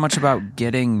it's so much about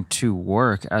getting to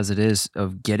work as it is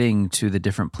of getting to the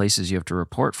different places you have to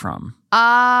report from.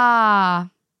 Ah,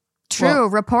 true. Well,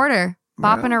 reporter.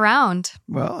 Bopping around.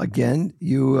 Well, again,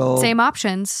 you will... Same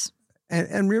options.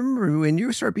 And remember, when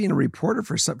you start being a reporter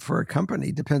for a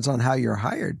company, depends on how you're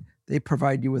hired, they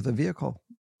provide you with a vehicle.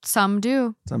 Some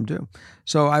do.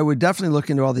 So I would definitely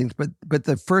look into all things. But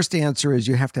the first answer is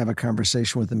you have to have a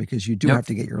conversation with them, because you do have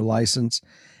to get your license.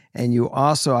 And you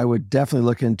also, I would definitely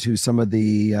look into some of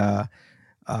the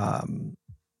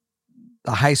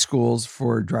the high schools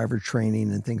for driver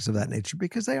training and things of that nature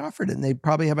because they offered it, and they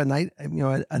probably have a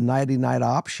night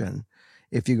option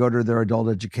if you go to their adult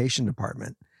education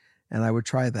department. And I would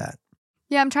try that.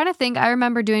 Yeah, I'm trying to think. I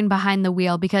remember doing behind the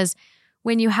wheel because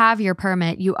when you have your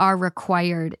permit, you are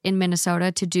required in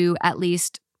Minnesota to do at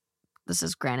least, this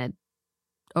is granted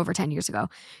over 10 years ago,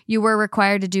 you were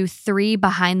required to do 3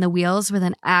 behind the wheels with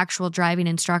an actual driving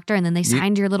instructor, and then they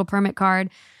signed your little permit card.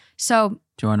 So,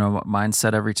 do you want to know what mine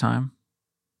said every time?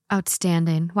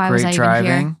 Outstanding. Why Great was I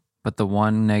driving, even here? But the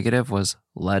one negative was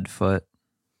lead foot.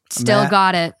 Still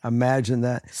got it. Imagine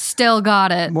that. Still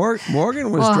got it.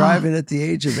 Morgan was driving at the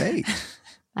age of 8.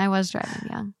 I was driving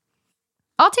young.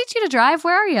 I'll teach you to drive.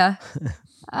 Where are you?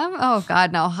 Oh,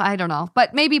 God, no. I don't know.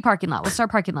 But maybe parking lot. We'll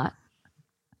start parking lot.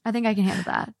 I think I can handle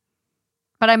that.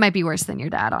 But I might be worse than your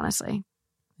dad, honestly.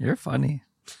 You're funny.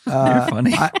 You're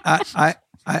funny.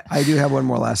 I do have one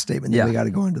more last statement. Then Yeah. we got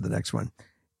to go into the next one.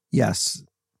 Yes.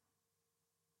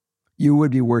 You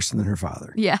would be worse than her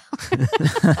father. Yeah.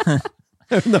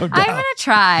 No doubt. I'm going to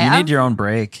try. You need your own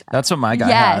break. That's what my guy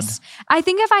had. I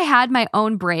think if I had my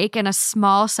own break and a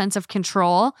small sense of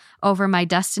control over my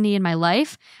destiny and my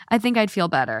life, I think I'd feel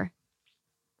better.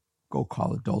 Go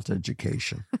call adult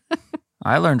education.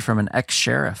 I learned from an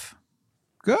ex-sheriff.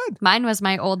 Good. Mine was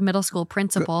my old middle school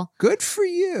principal. Good for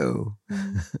you.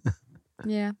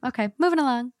 Yeah. Okay. Moving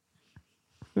along.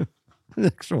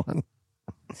 Next one.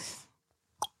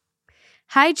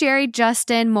 Hi, Jerry,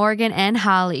 Justin, Morgan, and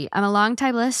Holly. I'm a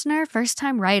longtime listener,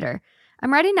 first-time writer.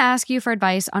 I'm writing to ask you for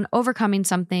advice on overcoming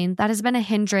something that has been a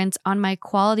hindrance on my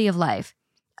quality of life.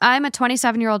 I'm a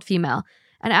 27-year-old female,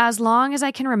 and as long as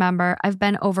I can remember, I've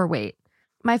been overweight.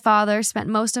 My father spent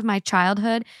most of my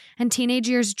childhood and teenage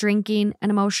years drinking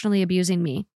and emotionally abusing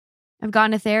me. I've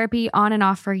gone to therapy on and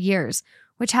off for years,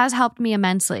 which has helped me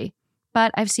immensely,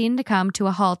 but I've seen to come to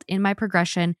a halt in my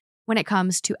progression when it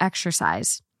comes to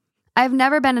exercise. I've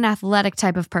never been an athletic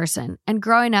type of person, and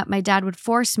growing up, my dad would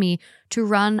force me to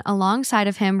run alongside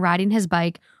of him riding his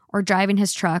bike or driving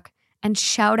his truck and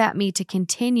shout at me to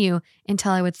continue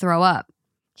until I would throw up.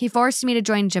 He forced me to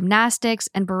join gymnastics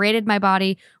and berated my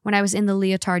body when I was in the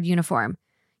leotard uniform.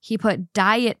 He put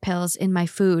diet pills in my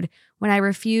food when I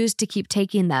refused to keep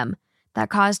taking them. That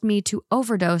caused me to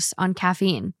overdose on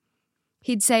caffeine.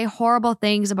 He'd say horrible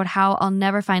things about how I'll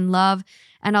never find love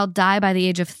and I'll die by the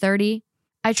age of 30.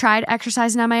 I tried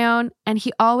exercising on my own, and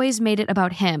he always made it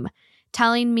about him,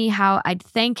 telling me how I'd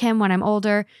thank him when I'm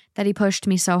older that he pushed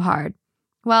me so hard.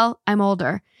 Well, I'm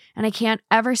older, and I can't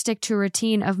ever stick to a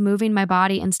routine of moving my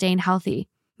body and staying healthy.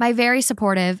 My very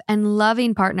supportive and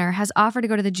loving partner has offered to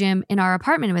go to the gym in our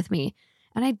apartment with me,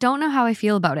 and I don't know how I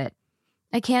feel about it.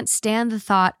 I can't stand the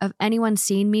thought of anyone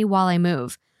seeing me while I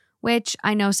move, which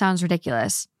I know sounds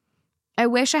ridiculous. I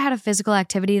wish I had a physical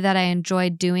activity that I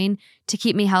enjoyed doing to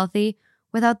keep me healthy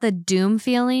without the doom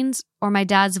feelings or my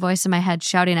dad's voice in my head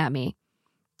shouting at me.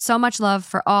 So much love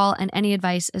for all, and any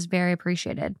advice is very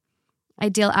appreciated.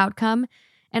 Ideal outcome.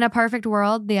 In a perfect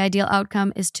world, the ideal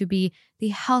outcome is to be the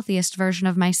healthiest version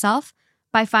of myself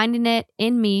by finding it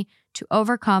in me to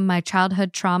overcome my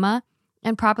childhood trauma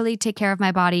and properly take care of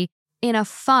my body in a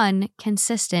fun,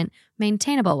 consistent,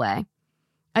 maintainable way.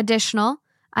 Additional,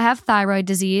 I have thyroid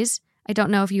disease. I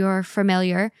don't know if you are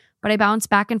familiar, but I bounce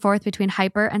back and forth between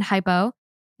hyper and hypo.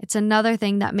 It's another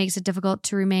thing that makes it difficult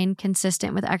to remain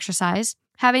consistent with exercise.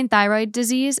 Having thyroid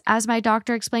disease, as my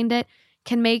doctor explained it,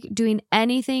 can make doing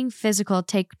anything physical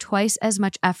take twice as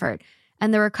much effort,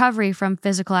 and the recovery from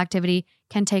physical activity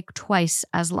can take twice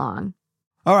as long.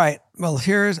 All right. Well,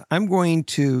 I'm going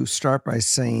to start by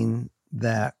saying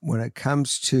that when it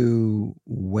comes to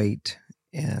weight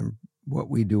and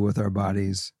what we do with our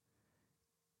bodies,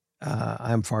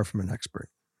 I'm far from an expert.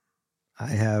 I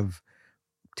have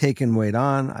taken weight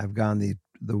on. I've gone the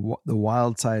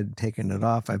wild side, taken it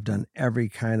off. I've done every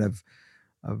kind of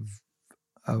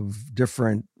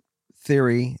different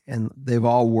theory, and they've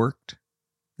all worked.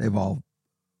 They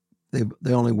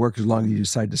only work as long as you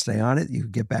decide to stay on it. You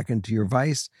get back into your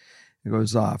vice, it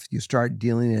goes off. You start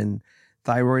dealing in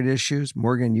thyroid issues.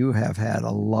 Morgan, you have had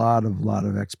a lot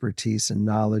of expertise and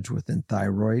knowledge within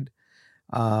thyroid.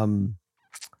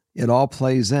 It all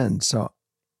plays in. So,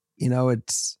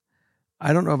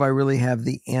 I don't know if I really have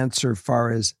the answer as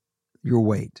far as your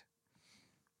weight.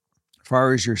 As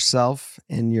far as yourself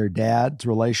and your dad's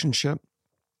relationship,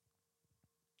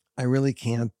 I really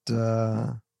can't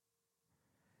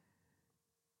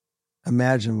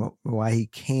imagine why he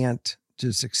can't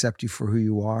just accept you for who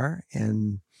you are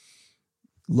and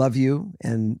love you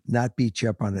and not beat you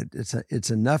up on it. It's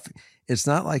enough. It's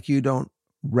not like you don't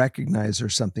recognize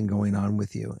there's something going on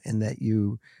with you and that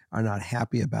you are not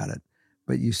happy about it.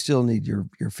 but you still need your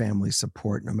family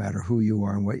support no matter who you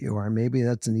are and what you are. Maybe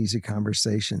that's an easy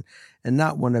conversation and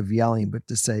not one of yelling, but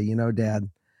to say, Dad,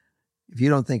 if you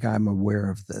don't think I'm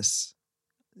aware of this,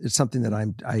 it's something that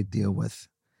I deal with.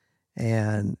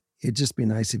 And it'd just be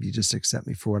nice if you just accept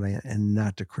me for what I am and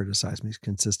not to criticize me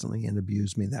consistently and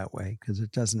abuse me that way, because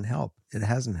it doesn't help. It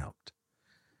hasn't helped.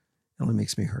 It only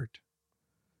makes me hurt.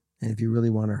 And if you really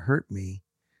want to hurt me,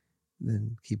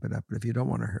 then keep it up. But if you don't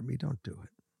want to hurt me, don't do it.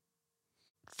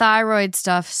 Thyroid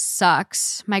stuff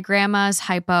sucks. My grandma's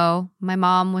hypo. My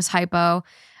mom was hypo,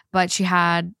 but she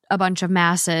had a bunch of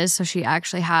masses, so she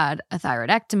actually had a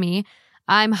thyroidectomy.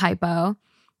 I'm hypo.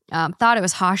 Thought it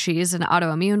was Hashimoto's and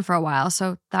autoimmune for a while.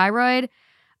 So thyroid,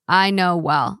 I know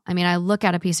well. I mean, I look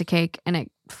at a piece of cake and it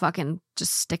fucking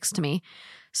just sticks to me.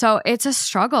 So it's a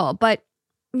struggle. But,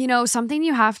 something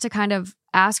you have to kind of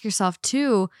ask yourself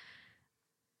too.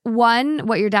 One,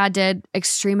 what your dad did,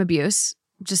 extreme abuse.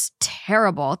 Just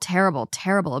terrible, terrible,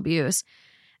 terrible abuse.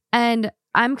 And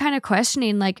I'm kind of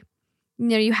questioning,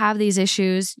 you have these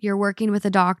issues, you're working with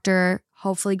a doctor,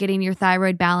 hopefully getting your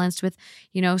thyroid balanced with,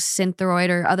 Synthroid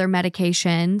or other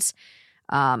medications.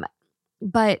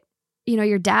 But,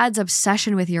 your dad's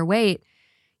obsession with your weight,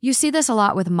 you see this a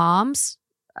lot with moms,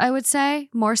 I would say,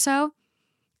 more so.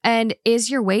 And is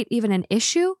your weight even an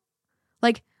issue?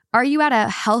 Are you at a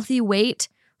healthy weight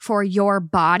for your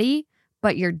body,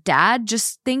 but your dad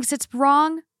just thinks it's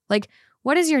wrong?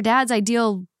 What is your dad's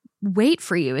ideal weight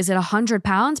for you? Is it 100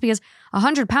 pounds? Because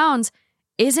 100 pounds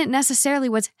isn't necessarily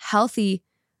what's healthy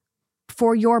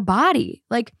for your body.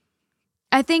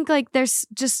 I think there's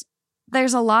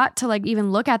a lot to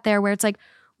even look at there where it's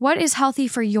what is healthy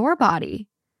for your body?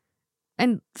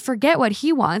 And forget what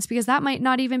he wants, because that might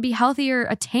not even be healthy or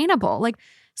attainable.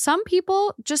 Some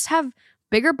people just have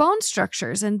bigger bone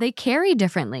structures and they carry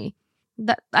differently.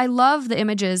 I love the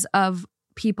images of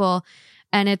people,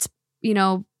 and it's,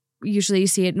 usually you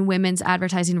see it in women's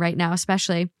advertising right now,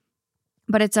 especially,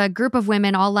 but it's a group of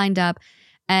women all lined up,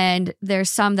 and there's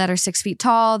some that are 6 feet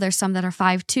tall. There's some that are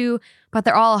 5'2", but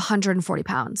they're all 140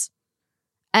 pounds.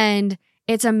 And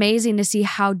it's amazing to see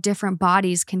how different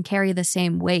bodies can carry the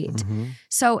same weight. Mm-hmm.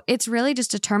 So it's really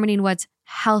just determining what's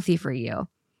healthy for you.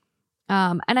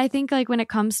 And I think when it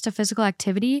comes to physical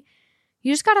activity,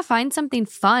 you just got to find something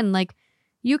fun.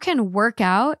 You can work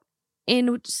out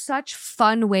in such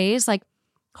fun ways.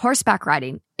 Horseback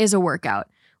riding is a workout.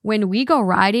 When we go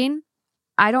riding,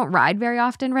 I don't ride very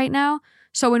often right now.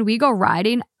 So when we go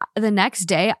riding, the next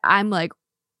day, I'm like,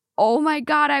 oh my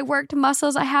God, I worked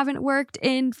muscles I haven't worked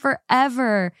in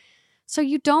forever. So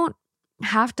you don't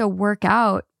have to work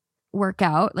out. You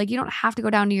don't have to go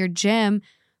down to your gym.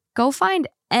 Go find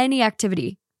any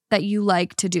activity that you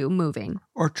like to do moving.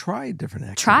 Or try different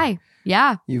activities. Try.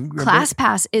 Yeah.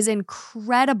 ClassPass is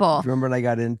incredible. Remember when I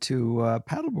got into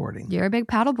paddleboarding? You're a big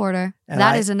paddleboarder.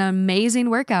 That is an amazing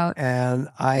workout. And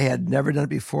I had never done it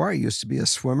before. I used to be a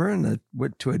swimmer and I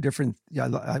went to a different,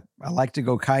 I like to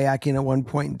go kayaking at one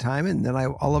point in time. And then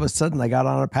all of a sudden I got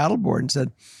on a paddleboard and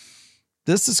said,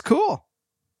 this is cool.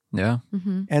 Yeah.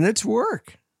 Mm-hmm. And it's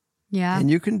work. Yeah.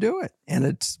 And you can do it.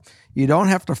 And you don't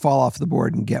have to fall off the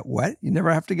board and get wet. You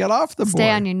never have to get off the board. Stay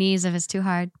on your knees if it's too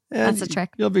hard. And that's the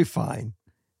trick. You'll be fine.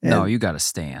 And no, you got to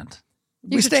stand.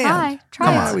 We stand. Try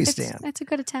Come it. on, we stand. It's a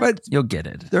good attempt. But you'll get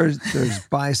it. There's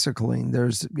bicycling.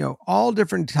 There's all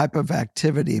different type of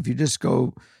activity. If you just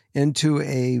go into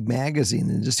a magazine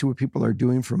and just see what people are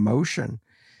doing for motion,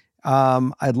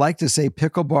 I'd like to say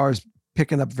pickleball is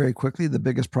picking up very quickly. The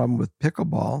biggest problem with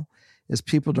pickleball is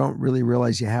people don't really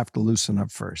realize you have to loosen up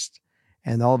first.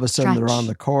 And all of a sudden they're on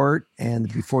the court,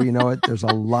 and before you know it, there's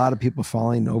a lot of people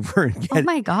falling over and oh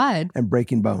my God, and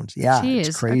breaking bones. Yeah, Jeez,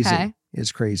 it's crazy. Okay.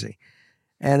 It's crazy.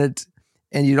 And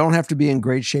you don't have to be in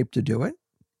great shape to do it.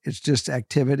 It's just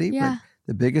activity. Yeah. But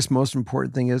the biggest, most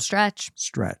important thing is stretch.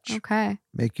 Okay.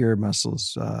 Make your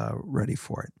muscles ready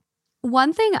for it.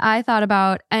 One thing I thought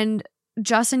about, and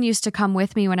Justin used to come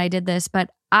with me when I did this, but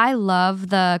I love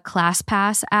the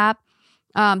ClassPass app.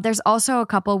 There's also a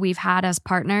couple we've had as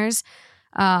partners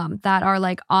that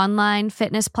are online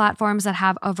fitness platforms that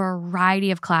have a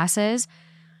variety of classes.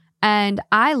 And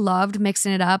I loved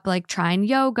mixing it up, trying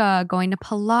yoga, going to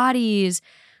Pilates.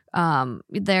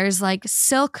 There's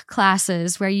silk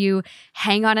classes where you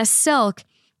hang on a silk.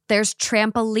 There's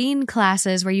trampoline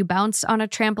classes where you bounce on a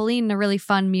trampoline to really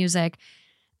fun music.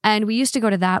 And we used to go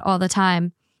to that all the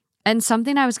time. And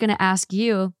something I was going to ask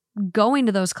you, going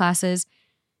to those classes,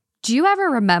 do you ever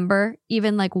remember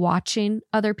even watching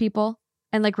other people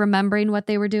and remembering what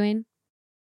they were doing?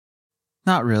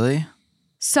 Not really.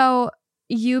 So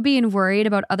you being worried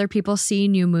about other people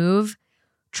seeing you move,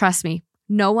 trust me,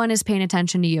 no one is paying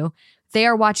attention to you. they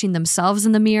are watching themselves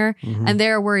in the mirror and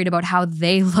they're worried about how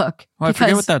they look. Well, I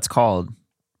forget what that's called,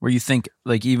 where you think,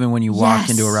 like, even when you walk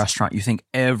into a restaurant, you think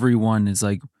everyone is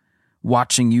like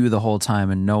watching you the whole time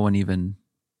and no one even,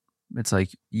 it's like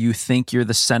you think you're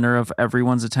the center of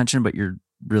everyone's attention, but you're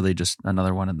really just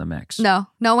another one in the mix. No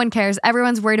one cares.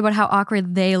 Everyone's worried about how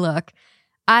awkward they look.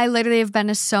 I literally have been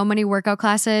to so many workout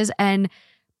classes and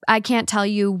I can't tell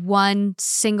you one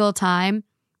single time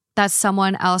that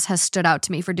someone else has stood out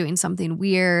to me for doing something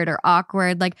weird or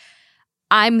awkward. Like,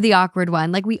 I'm the awkward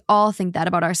one. Like, we all think that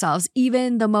about ourselves.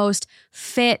 Even the most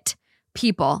fit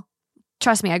people.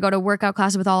 Trust me, I go to workout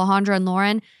classes with Alejandra and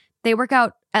Lauren. They work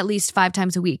out at least 5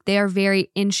 times a week. They are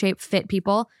very in shape, fit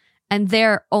people, and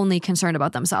they're only concerned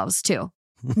about themselves too.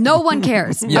 No one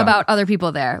cares about other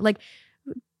people there. Like,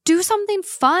 do something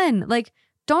fun. Like,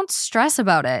 don't stress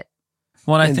about it.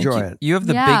 Well, I think you have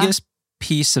the biggest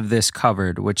piece of this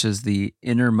covered, which is the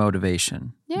inner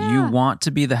motivation. Yeah. You want to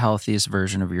be the healthiest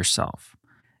version of yourself.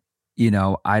 You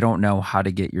know, I don't know how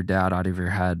to get your dad out of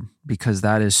your head because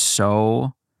that is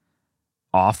so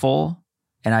awful.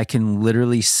 And I can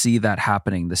literally see that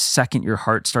happening. The second your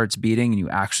heart starts beating and you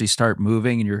actually start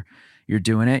moving and you're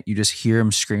doing it, you just hear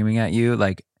him screaming at you.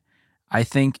 Like, I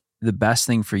think the best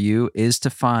thing for you is to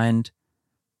find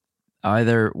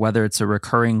either whether it's a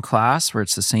recurring class where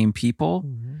it's the same people,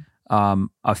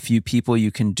 a few people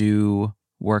you can do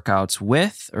workouts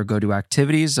with or go to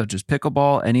activities such as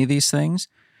pickleball, any of these things.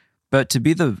 But to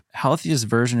be the healthiest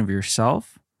version of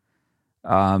yourself,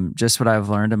 just what I've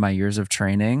learned in my years of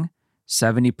training,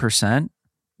 70%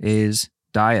 is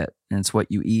diet and it's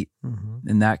what you eat.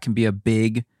 And that can be a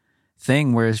big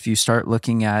thing. Whereas if you start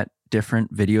looking at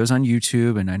different videos on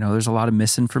YouTube, and I know there's a lot of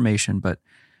misinformation, but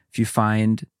if you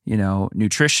find, you know,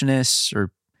 nutritionists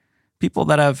or people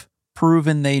that have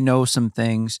proven they know some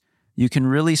things, you can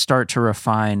really start to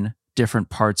refine different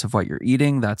parts of what you're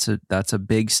eating. That's a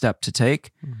big step to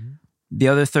take. The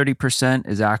other 30%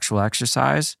 is actual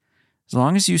exercise. As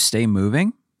long as you stay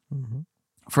moving,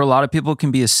 for a lot of people, it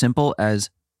can be as simple as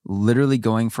literally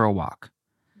going for a walk.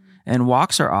 And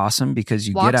walks are awesome because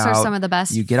you get out. Walks are some of the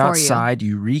best. You get outside,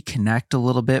 you reconnect a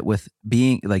little bit with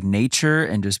being like nature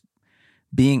and just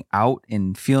being out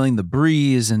and feeling the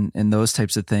breeze and those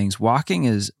types of things. Walking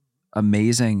is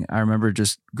amazing. I remember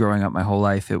just growing up my whole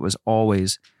life, it was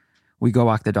always, we go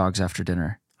walk the dogs after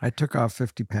dinner. I took off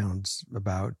 50 pounds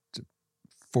about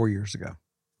 4 years ago.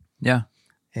 Yeah.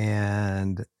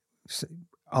 And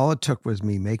all it took was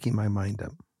me making my mind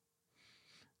up.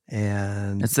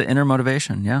 And it's the inner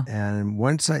motivation. Yeah. And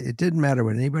once it didn't matter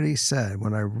what anybody said,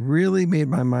 when I really made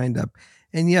my mind up.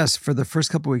 And yes, for the first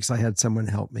couple of weeks, I had someone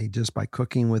help me just by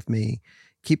cooking with me,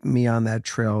 keeping me on that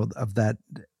trail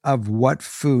of what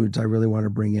foods I really want to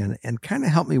bring in and kind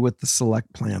of help me with the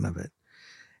select plan of it.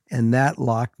 And that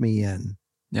locked me in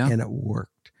and it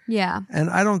worked. Yeah. And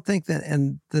I don't think that,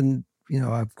 and then, you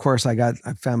know, of course I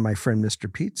found my friend,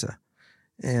 Mr. Pizza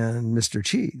and Mr.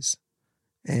 Cheese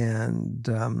and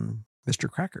Mr.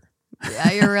 Cracker.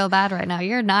 Yeah, you're real bad right now.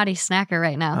 You're a naughty snacker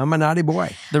right now. I'm a naughty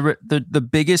boy. The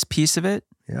biggest piece of it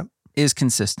is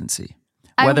consistency.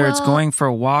 Whether it's going for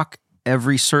a walk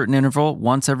every certain interval,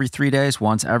 once every 3 days,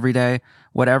 once every day,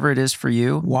 whatever it is for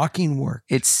you. Walking work.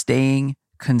 It's staying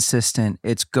consistent.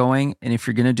 It's going, and if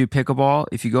you're going to do pickleball,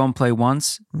 if you go and play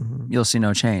once, you'll see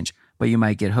no change, but you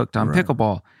might get hooked on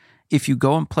pickleball. If you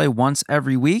go and play once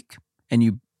every week and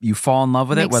you fall in love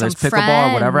with it, whether it's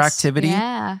pickleball or whatever activity,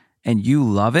 and you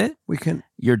love it,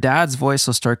 your dad's voice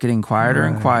will start getting quieter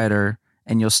and quieter,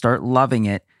 and you'll start loving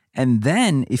it. And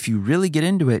then if you really get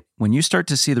into it, when you start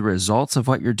to see the results of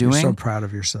what you're doing, you're so proud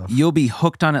of yourself. You'll be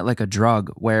hooked on it like a drug,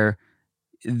 where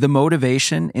the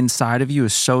motivation inside of you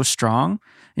is so strong.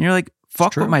 And you're like,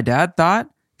 fuck what my dad thought.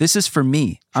 This is for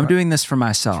me. I'm doing this for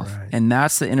myself. Right. And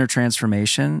that's the inner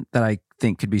transformation that I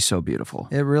think could be so beautiful.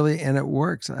 It really, and it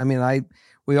works. I mean,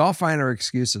 we all find our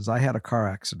excuses. I had a car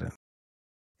accident,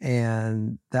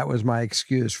 and that was my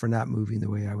excuse for not moving the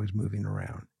way I was moving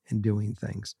around and doing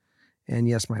things. And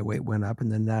yes, my weight went up,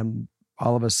 and then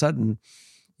all of a sudden,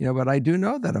 you know, but I do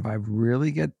know that if I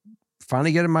really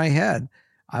finally get in my head,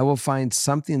 I will find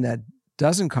something that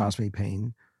doesn't cause me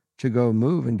pain to go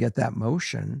move and get that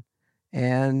motion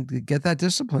and get that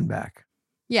discipline back.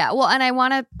 Yeah. Well, and I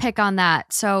want to pick on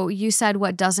that. So you said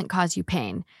what doesn't cause you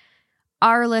pain.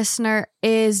 Our listener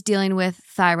is dealing with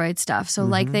thyroid stuff. So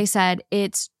like they said,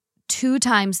 it's 2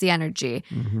 times the energy.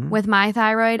 With my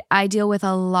thyroid, I deal with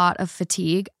a lot of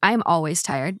fatigue. I'm always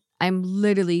tired. I'm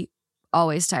literally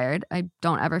always tired. I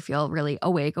don't ever feel really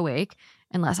awake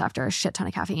unless after a shit ton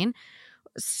of caffeine.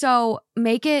 So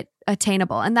make it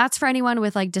attainable. And that's for anyone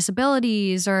with like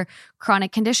disabilities or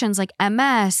chronic conditions like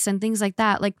MS and things like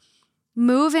that. Like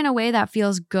move in a way that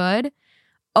feels good.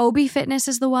 Obi Fitness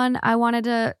is the one I wanted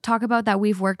to talk about that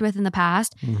we've worked with in the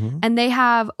past. And they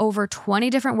have over 20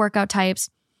 different workout types,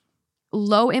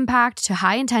 low impact to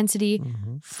high intensity,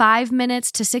 5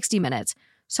 minutes to 60 minutes.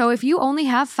 So if you only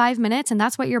have 5 minutes and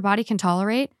that's what your body can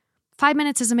tolerate, 5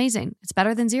 minutes is amazing. It's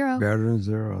better than zero. Better than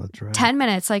zero. That's right. 10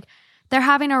 minutes. Like they're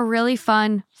having a really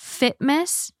fun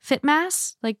Fitmass,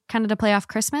 like kind of to play off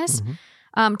Christmas.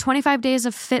 25 days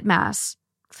of Fitmass.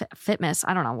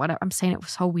 I don't know what I'm saying. It was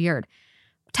so weird.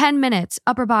 10 minutes,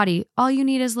 upper body. All you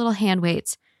need is little hand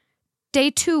weights. Day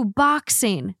 2,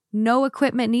 boxing. No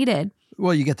equipment needed.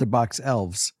 Well, you get to box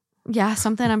elves. Yeah,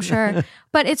 something I'm sure.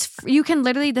 But you can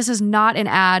literally, this is not an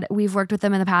ad. We've worked with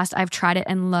them in the past. I've tried it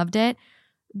and loved it.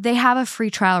 They have a free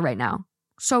trial right now.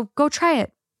 So go try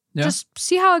it. Yeah. Just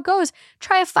see how it goes.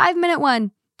 Try a 5-minute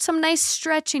one. Some nice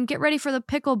stretching. Get ready for the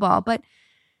pickleball. But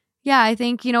yeah, I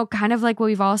think, kind of like what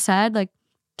we've all said, like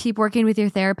keep working with your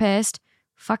therapist.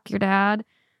 Fuck your dad.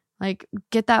 Like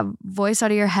get that voice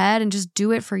out of your head and just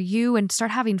do it for you and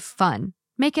start having fun.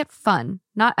 Make it fun,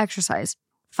 not exercise.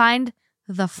 Find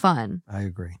the fun. I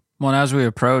agree. Well, and as we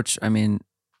approach, I mean,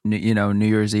 New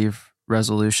Year's Eve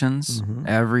resolutions,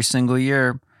 every single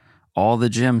year, all the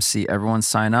gyms see everyone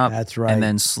sign up. That's right. And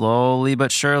then slowly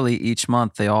but surely each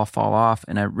month they all fall off.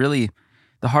 And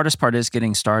the hardest part is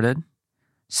getting started.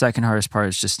 Second hardest part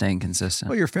is just staying consistent.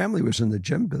 Well, your family was in the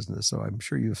gym business, so I'm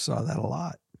sure you saw that a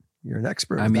lot. You're an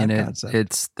expert I in mean, that concept.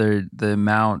 it's the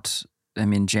amount,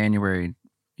 January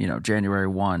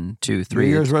 1, 2, 3. New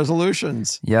Year's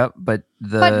resolutions. Yep. But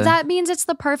that means it's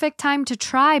the perfect time to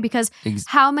try because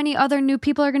how many other new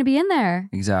people are going to be in there?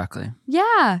 Exactly.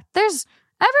 Yeah.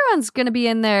 Everyone's going to be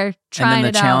in there trying it out. And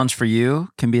then the challenge for you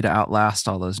can be to outlast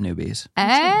all those newbies.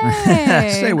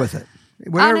 Hey. Stay with it.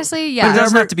 Honestly, yeah. But it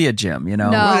doesn't have to be a gym, No,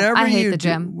 I hate the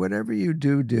gym. Whatever you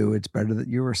do, it's better that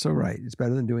you were so right. It's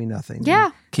better than doing nothing.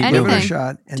 Yeah. Keep Give it a anything.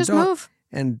 shot. And Just move.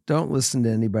 And don't listen to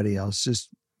anybody else. Just,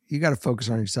 you got to focus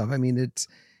on yourself. I mean, it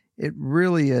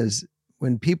really is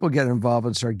when people get involved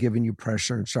and start giving you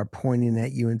pressure and start pointing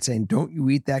at you and saying, don't you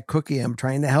eat that cookie. I'm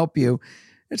trying to help you.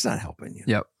 It's not helping you.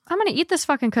 Yep. I'm going to eat this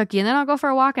fucking cookie and then I'll go for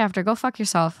a walk after. Go fuck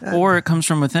yourself. Or it comes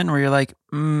from within where you're like,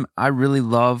 I really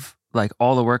love like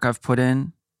all the work I've put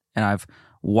in and I've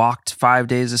walked 5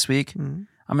 days this week. I'm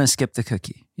going to skip the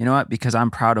cookie. You know what? Because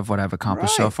I'm proud of what I've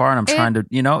accomplished so far and I'm trying to,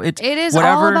 it is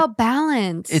all about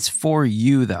balance. It's for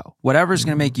you though. Whatever's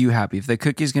going to make you happy. If the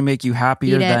cookie's going to make you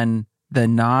happier than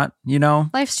not,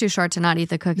 Life's too short to not eat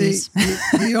the cookies.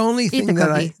 The only thing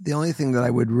the only thing that I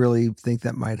would really think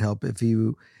that might help if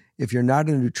you're not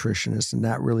a nutritionist and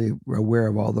not really aware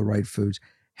of all the right foods,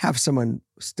 have someone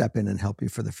step in and help you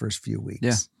for the first few weeks.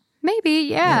 Yeah. Maybe,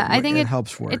 yeah. I think it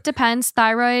helps work. It depends.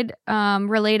 Thyroid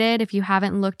related, if you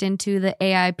haven't looked into the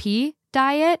AIP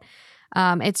diet,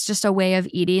 it's just a way of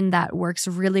eating that works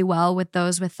really well with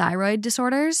those with thyroid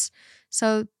disorders.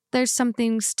 So there's some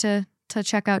things to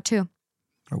check out too.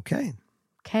 Okay.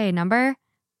 Okay, number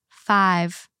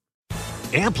 5.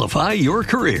 Amplify your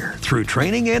career through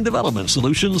training and development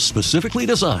solutions specifically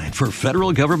designed for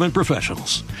federal government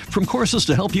professionals. From courses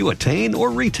to help you attain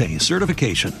or retain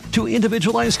certification, to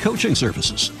individualized coaching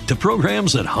services, to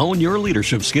programs that hone your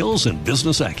leadership skills and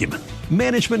business acumen,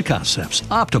 Management Concepts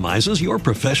optimizes your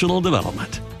professional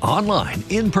development. Online,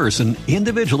 in person,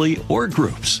 individually, or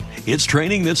groups, it's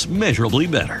training that's measurably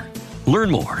better.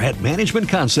 Learn more at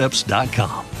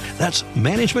managementconcepts.com. That's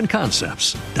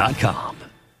managementconcepts.com.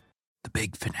 The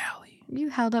big finale. You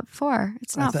held up 4.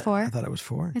 It's not 4. I thought it was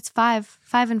 4. It's 5.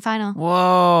 5 and final.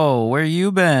 Whoa, where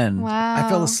you been? Wow. I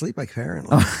fell asleep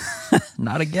apparently.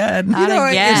 Not again. Not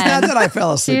again. It's not that I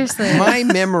fell asleep. Seriously. My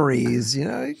memories,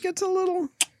 it gets a little.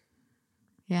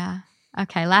 Yeah.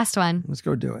 Okay, last one. Let's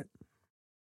go do it.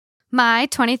 My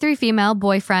 23 female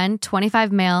boyfriend,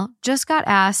 25 male, just got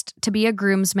asked to be a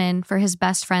groomsman for his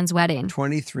best friend's wedding.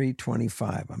 23,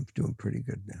 25. I'm doing pretty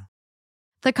good now.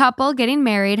 The couple getting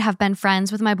married have been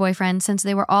friends with my boyfriend since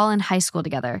they were all in high school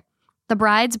together. The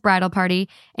bride's bridal party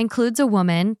includes a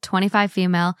woman, 25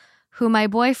 female, who my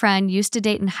boyfriend used to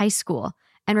date in high school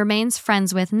and remains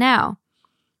friends with now.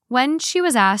 When she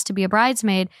was asked to be a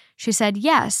bridesmaid, she said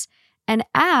yes and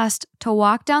asked to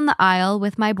walk down the aisle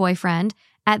with my boyfriend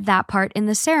at that part in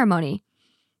the ceremony.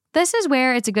 This is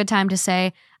where it's a good time to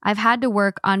say I've had to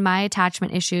work on my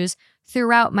attachment issues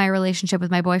throughout my relationship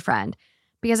with my boyfriend,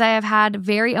 because I have had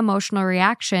very emotional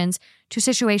reactions to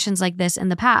situations like this in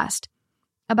the past.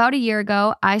 About a year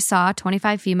ago, I saw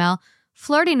 25 female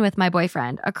flirting with my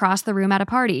boyfriend across the room at a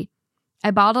party.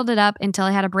 I bottled it up until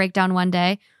I had a breakdown one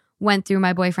day, went through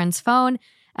my boyfriend's phone,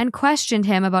 and questioned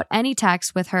him about any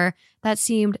texts with her that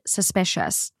seemed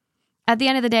suspicious. At the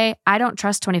end of the day, I don't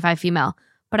trust 25 female,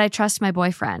 but I trust my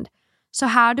boyfriend. So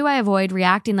how do I avoid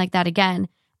reacting like that again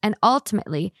and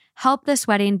ultimately help this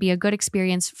wedding be a good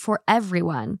experience for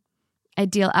everyone?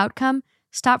 Ideal outcome,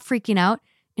 stop freaking out,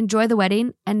 enjoy the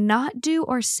wedding, and not do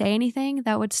or say anything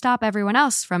that would stop everyone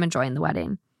else from enjoying the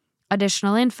wedding.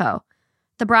 Additional info.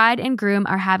 The bride and groom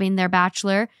are having their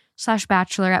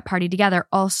bachelor/bachelorette party together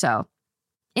also.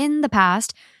 In the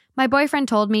past, my boyfriend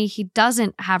told me he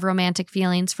doesn't have romantic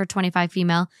feelings for 25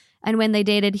 female, and when they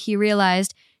dated, he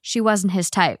realized she wasn't his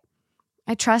type.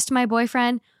 I trust my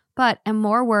boyfriend, but am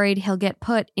more worried he'll get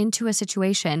put into a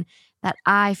situation that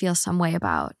I feel some way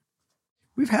about.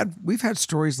 We've had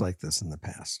stories like this in the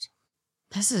past.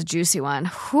 This is a juicy one.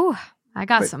 Whew. I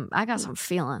got some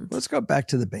feelings. Let's go back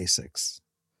to the basics.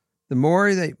 The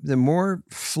more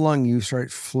flung you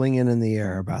start flinging in the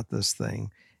air about this thing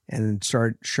and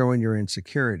start showing your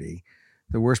insecurity,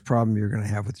 the worse problem you're going to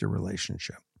have with your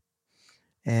relationship.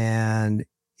 And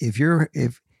if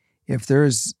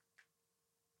there's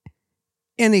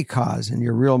any cause in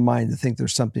your real mind to think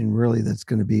there's something really that's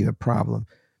going to be a problem,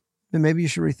 then maybe you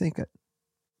should rethink it.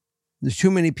 There's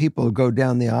too many people who go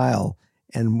down the aisle,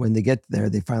 and when they get there,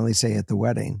 they finally say at the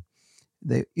wedding,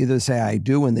 they either say I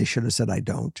do when they should have said I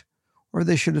don't, or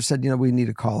they should have said, we need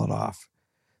to call it off.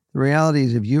 The reality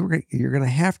is you're going to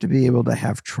have to be able to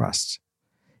have trust.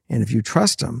 And if you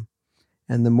trust them,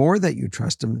 and the more that you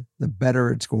trust them, the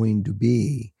better it's going to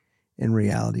be in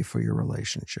reality for your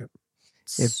relationship.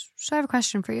 So I have a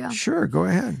question for you. Sure, go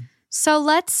ahead. So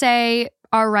let's say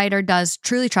our writer does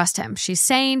truly trust him. She's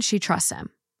saying she trusts him.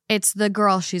 It's the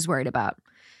girl she's worried about.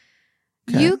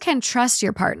 Okay. You can trust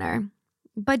your partner,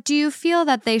 but do you feel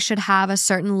that they should have a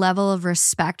certain level of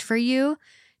respect for you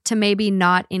to maybe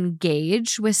not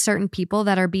engage with certain people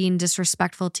that are being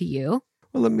disrespectful to you?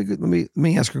 Well, let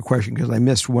me ask a question, because I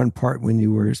missed one part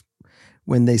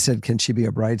when they said, can she be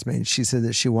a bridesmaid? She said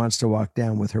that she wants to walk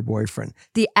down with her boyfriend.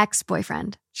 The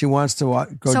ex-boyfriend. She wants to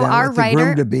go down with the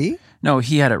groom to be? No,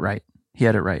 he had it right.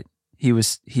 He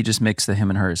just mixed the him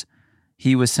and hers.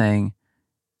 He was saying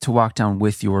to walk down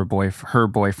with her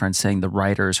boyfriend, saying the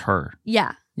writer is her.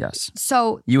 Yeah. Yes.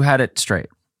 So you had it straight.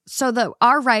 So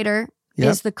our writer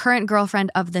is the current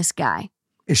girlfriend of this guy.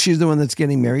 Is she the one that's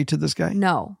getting married to this guy?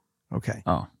 No. Okay.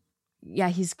 Oh. Yeah,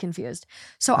 he's confused.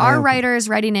 So our writer is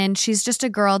writing in, she's just a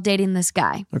girl dating this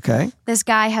guy. Okay. This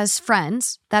guy has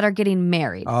friends that are getting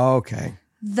married. Oh, okay.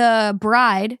 The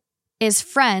bride is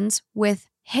friends with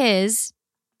his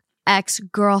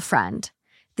ex-girlfriend.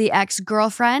 The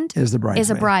ex-girlfriend is a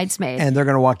bridesmaid. And they're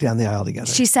going to walk down the aisle together.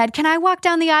 She said, can I walk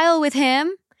down the aisle with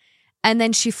him? And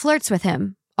then she flirts with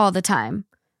him all the time.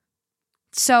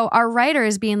 So our writer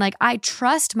is being like, I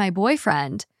trust my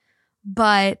boyfriend,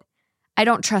 but I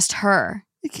don't trust her.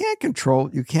 You can't control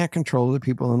the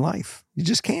people in life. You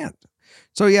just can't.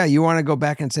 So yeah, you want to go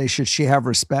back and say, should she have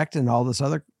respect and all this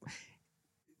other?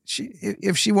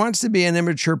 If she wants to be an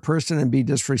immature person and be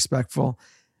disrespectful,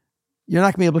 you're not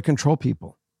going to be able to control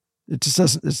people. It just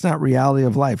doesn't. It's not reality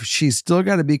of life. She's still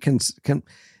got to be confident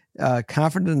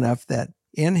enough that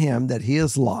in him that he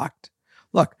is locked.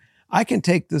 Look, I can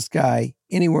take this guy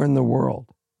anywhere in the world.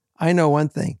 I know one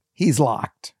thing: he's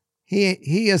locked.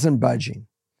 He isn't budging.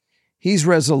 He's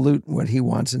resolute in what he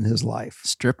wants in his life.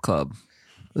 Strip club.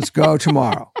 Let's go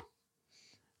tomorrow.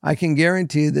 I can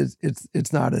guarantee that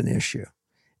it's not an issue.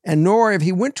 And nor if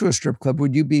he went to a strip club,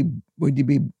 would you be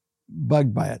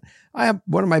bugged by it. I have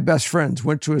one of my best friends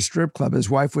went to a strip club. His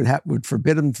wife would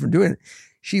forbid him from doing it.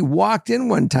 She walked in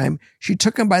one time. She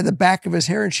took him by the back of his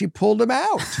hair and she pulled him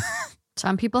out.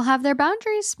 Some people have their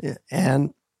boundaries. Yeah,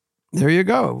 and there you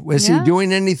go. Was he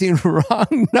doing anything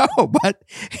wrong? No, but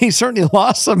he certainly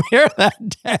lost some hair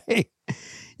that day.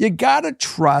 You got to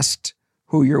trust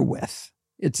who you're with.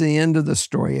 It's the end of the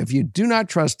story. If you do not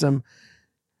trust them,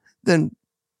 then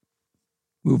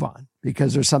move on,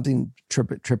 because there's something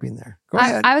tripping there. Go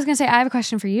ahead. I was going to say, I have a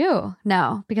question for you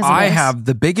now, because I have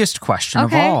the biggest question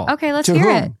of all. Okay, let's hear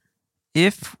it.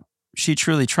 If she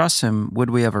truly trusts him, would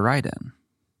we have a write-in?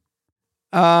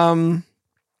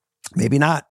 Maybe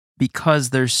not. Because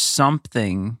there's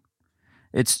something,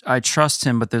 I trust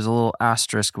him, but there's a little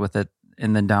asterisk with it.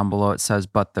 And then down below it says,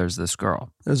 but there's this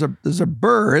girl. There's a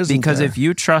burr, isn't there? Because if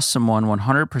you trust someone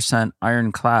 100%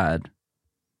 ironclad,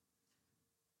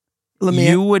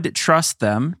 you would trust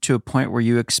them to a point where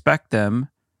you expect them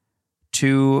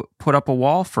to put up a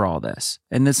wall for all this.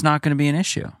 And it's not going to be an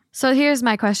issue. So here's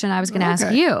my question I was going to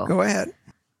ask you. Go ahead.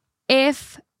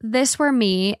 If this were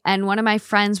me and one of my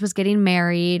friends was getting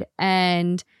married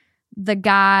and the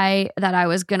guy that I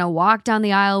was going to walk down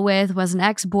the aisle with was an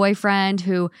ex-boyfriend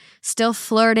who still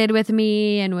flirted with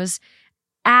me and was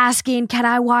asking, can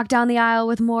I walk down the aisle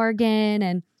with Morgan?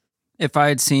 And if I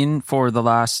had seen for the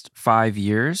last 5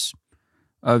 years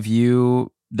of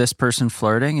you, this person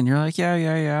flirting, and you're like,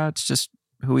 yeah, it's just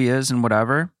who he is and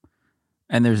whatever,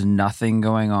 and there's nothing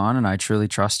going on and I truly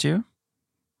trust you,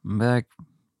 I'm like,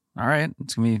 all right,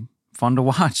 it's going to be fun to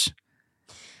watch.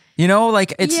 You know,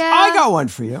 like it's... Yeah. I got one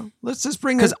for you. Let's just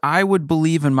bring it. Because I would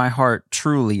believe in my heart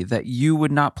truly that you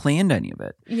would not play into any of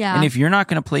it. yeah. And if you're not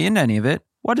going to play into any of it,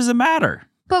 what does it matter?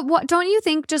 But what don't you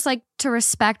think, just like to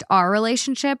respect our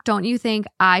relationship, don't you think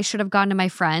I should have gone to my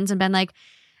friends and been like,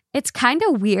 it's kind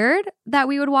of weird that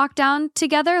we would walk down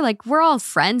together? Like, we're all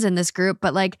friends in this group,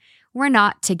 but like, we're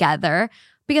not together.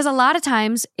 Because a lot of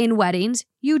times in weddings,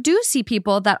 you do see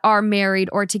people that are married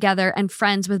or together and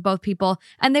friends with both people,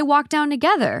 and they walk down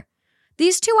together.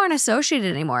 These two aren't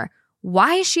associated anymore.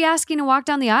 Why is she asking to walk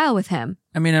down the aisle with him?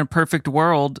 I mean, in a perfect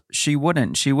world, she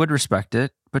wouldn't. She would respect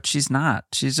it, but she's not.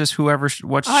 She's just whoever she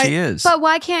is. But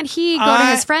why can't he go to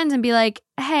his friends and be like,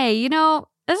 hey, you know,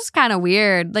 this is kind of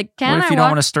weird. Like, can what if I you don't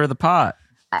want to stir the pot?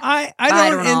 I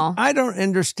don't know. I don't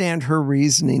understand her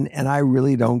reasoning, and I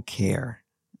really don't care.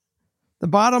 The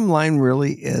bottom line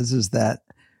really is that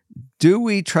do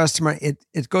we trust him?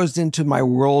 It goes into my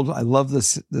world. I love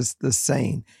this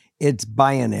saying. It's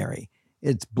binary.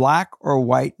 It's black or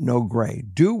white, no gray.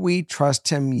 Do we trust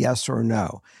him? Yes or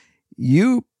no?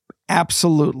 You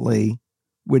absolutely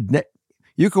would.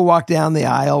 You could walk down the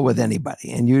aisle with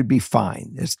anybody and you'd be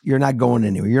fine. You're not going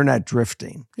anywhere. You're not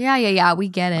drifting. Yeah. We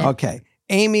get it. Okay.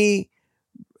 Amy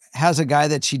has a guy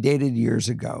that she dated years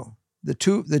ago. The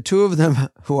two of them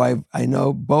who I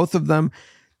know, both of them,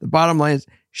 the bottom line is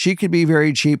she could be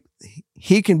very cheap.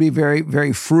 He can be very,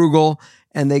 very frugal.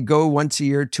 And they go once a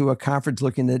year to a conference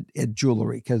looking at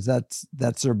jewelry because that's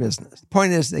their business.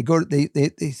 Point is, they go.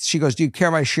 She goes, "Do you care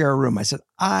if I share a room?" I said,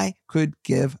 "I could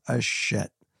give a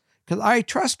shit because I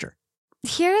trust her."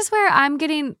 Here's where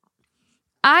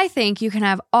I think you can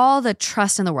have all the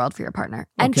trust in the world for your partner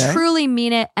and truly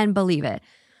mean it and believe it.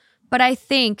 But I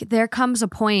think there comes a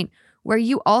point where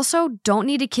you also don't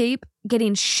need to keep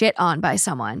getting shit on by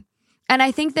someone. And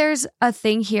I think there's a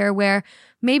thing here where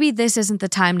maybe this isn't the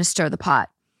time to stir the pot.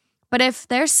 But if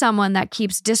there's someone that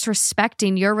keeps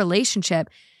disrespecting your relationship,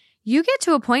 you get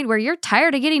to a point where you're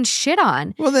tired of getting shit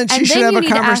on. Well, then and should then have you a need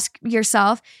to conversation. ask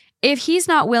yourself, if he's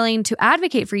not willing to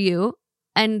advocate for you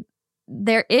and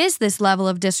there is this level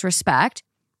of disrespect,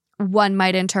 one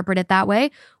might interpret it that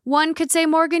way. One could say,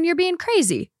 Morgan, you're being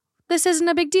crazy. This isn't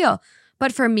a big deal.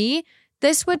 But for me,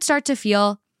 this would start to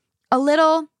feel a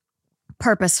little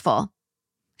purposeful.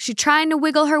 She trying to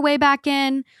wiggle her way back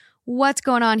in. What's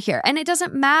going on here? And it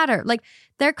doesn't matter. Like,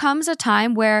 there comes a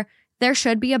time where there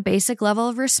should be a basic level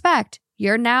of respect.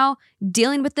 You're now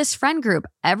dealing with this friend group.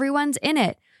 Everyone's in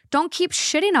it. Don't keep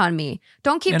shitting on me.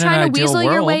 Don't keep trying to weasel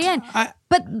your way in.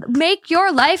 But make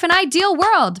your life an ideal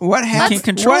world. What happens? You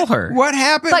can't control her. What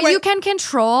happens? But you can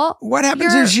control. What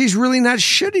happens if she's really not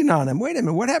shitting on him? Wait a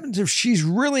minute. What happens if she's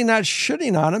really not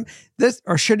shitting on him?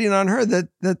 Or shitting on her?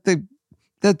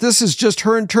 That this is just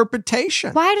her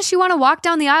interpretation. Why does she want to walk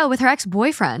down the aisle with her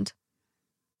ex-boyfriend?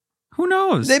 Who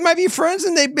knows? They might be friends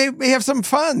and they may have some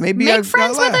fun. Maybe make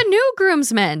friends with a new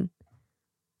groomsman.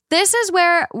 This is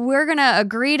where we're going to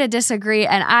agree to disagree.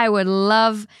 And I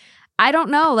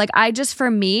don't know. Like,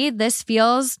 for me, this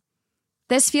feels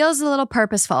a little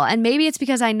purposeful. And maybe it's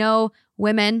because I know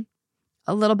women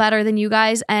a little better than you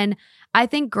guys. And I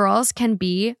think girls can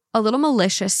be a little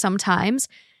malicious sometimes.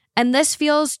 And this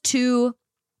feels too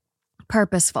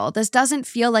purposeful. This doesn't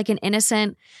feel like an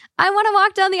innocent, I want to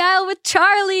walk down the aisle with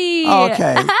Charlie.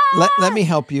 Okay. let me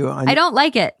help you. I don't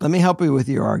like it. Let me help you with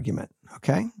your argument.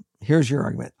 Okay. Here's your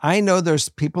argument. I know there's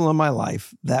people in my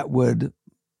life that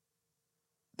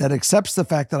accepts the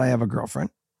fact that I have a girlfriend,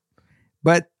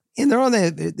 but in their own,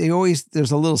 they always,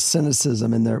 there's a little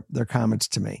cynicism in their comments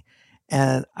to me,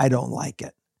 and I don't like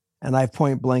it. And I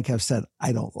point blank have said,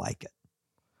 I don't like it.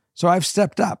 So I've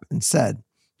stepped up and said,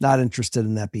 not interested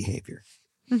in that behavior.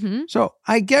 Mm-hmm. So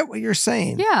I get what you're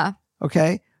saying. Yeah.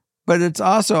 Okay. But it's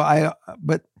also,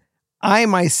 I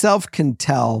myself can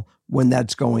tell when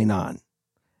that's going on.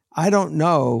 I don't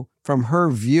know from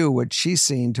her view what she's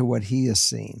seeing to what he is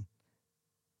seeing.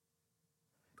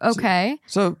 Okay.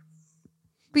 So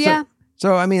yeah.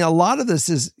 So, I mean, a lot of this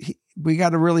is, we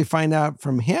got to really find out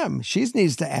from him. She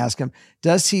needs to ask him,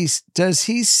 does he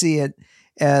see it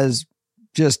as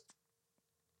just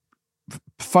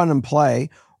fun and play,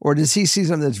 or does he see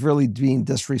something that's really being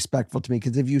disrespectful to me?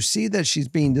 Because if you see that she's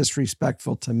being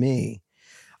disrespectful to me,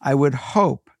 I would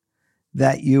hope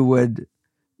that you would,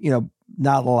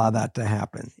 not allow that to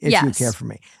happen if you Yes. care for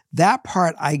me. That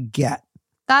part I get.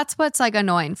 That's what's like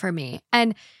annoying for me.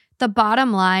 And the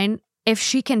bottom line, if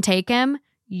she can take him,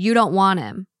 you don't want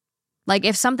him. Like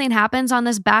if something happens on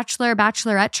this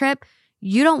bachelorette trip,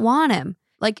 you don't want him.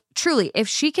 Like truly, if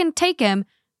she can take him,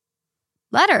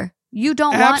 let her. You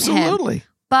don't want him. Absolutely.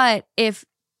 But if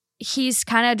he's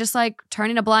kind of just like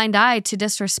turning a blind eye to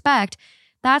disrespect,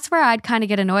 that's where I'd kind of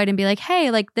get annoyed and be like,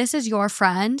 hey, like this is your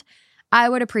friend. I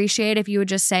would appreciate if you would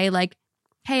just say like,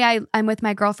 hey, I'm with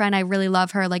my girlfriend. I really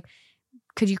love her. Like,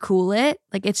 could you cool it?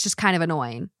 Like, it's just kind of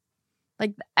annoying.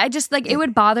 Like, I just like, it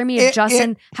would bother me if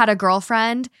Justin had a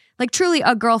girlfriend, like truly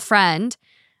a girlfriend.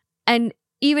 And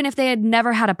even if they had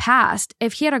never had a past,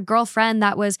 if he had a girlfriend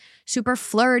that was super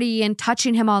flirty and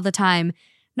touching him all the time,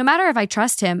 no matter if I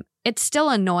trust him, it's still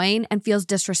annoying and feels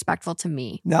disrespectful to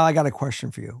me. Now I got a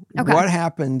question for you. Okay. What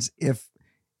happens if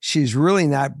she's really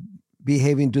not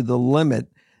behaving to the limit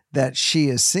that she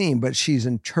is seeing, but she's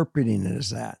interpreting it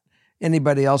as that?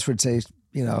 Anybody else would say,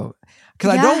 because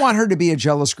I don't want her to be a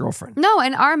jealous girlfriend. No,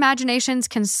 and our imaginations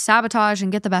can sabotage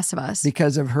and get the best of us.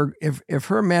 Because if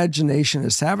her imagination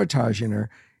is sabotaging her,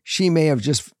 she may have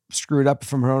just screwed up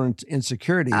from her own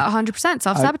insecurity. 100%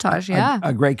 self-sabotage, yeah.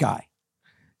 A great guy.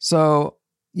 So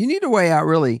you need to weigh out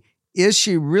really, is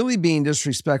she really being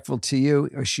disrespectful to you?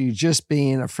 Or is she just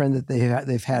being a friend that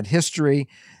they've had history?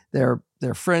 They're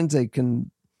friends, they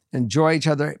can enjoy each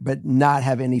other, but not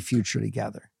have any future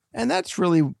together. And that's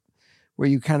really where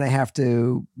you kind of have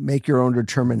to make your own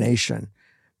determination.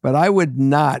 But I would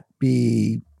not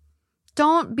be...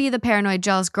 Don't be the paranoid,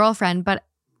 jealous girlfriend, but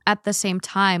at the same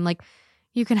time, like,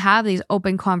 you can have these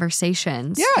open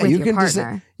conversations with you your can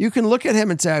partner. you can look at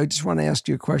him and say, I just want to ask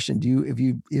you a question.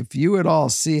 If you at all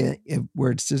see it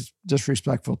where it's just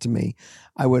disrespectful to me,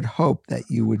 I would hope that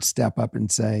you would step up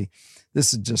and say,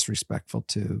 this is disrespectful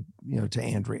to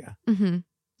Andrea. Mm-hmm.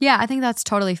 Yeah, I think that's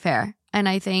totally fair. And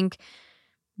I think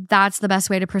that's the best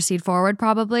way to proceed forward,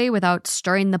 probably, without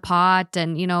stirring the pot.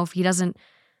 And, if he doesn't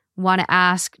want to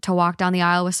ask to walk down the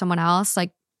aisle with someone else,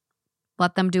 like,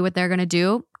 let them do what they're going to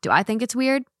do. Do I think it's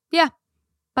weird? Yeah.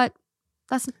 But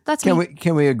that's me.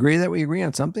 Can we agree that we agree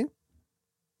on something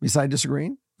besides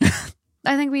disagreeing?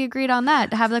 I think we agreed on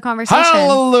that, to have the conversation.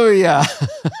 Hallelujah.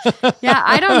 Yeah,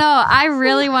 I don't know. I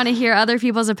really want to hear other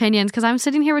people's opinions because I'm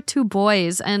sitting here with two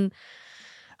boys and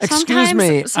excuse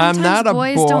me, I'm not a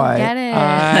boy. Boys don't get it.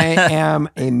 I am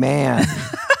a man.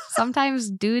 Sometimes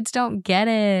dudes don't get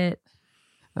it.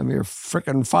 I'm your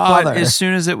freaking father. But as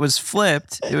soon as it was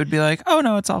flipped, it would be like, oh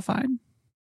no, it's all fine.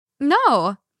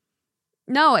 No,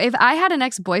 if I had an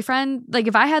ex-boyfriend, like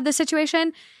if I had this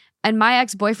situation and my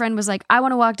ex-boyfriend was like, I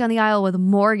want to walk down the aisle with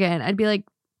Morgan, I'd be like,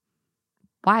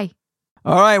 why?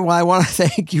 All right. Well, I want to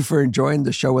thank you for enjoying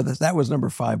the show with us. That was number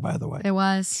 5, by the way. It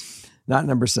was. Not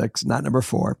number 6, not number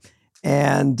 4.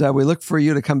 And we look for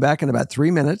you to come back in about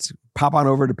 3 minutes. Pop on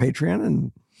over to Patreon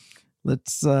and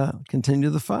let's continue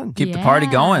the fun. Keep the party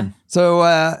going.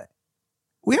 So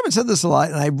we haven't said this a lot.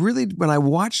 And I really, when I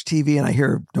watch TV and I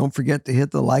hear, don't forget to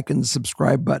hit the like and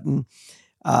subscribe button,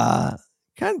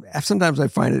 sometimes I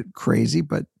find it crazy,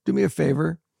 but do me a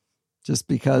favor, just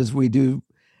because we do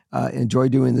enjoy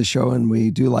doing the show and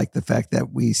we do like the fact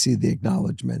that we see the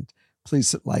acknowledgement.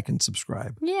 Please like and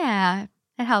subscribe. Yeah,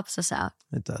 it helps us out.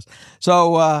 It does.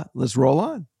 So let's roll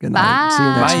on. Good night. Bye. See you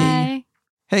next week.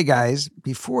 Hey guys,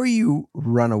 before you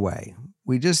run away,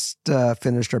 we just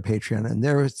finished our Patreon and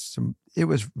it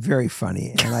was very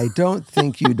funny. And I don't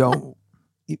think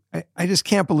I just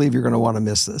can't believe you're going to want to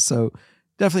miss this. So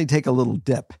definitely take a little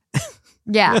dip.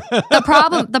 Yeah.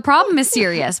 The problem is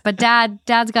serious, but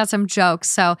dad's got some jokes.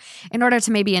 So in order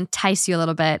to maybe entice you a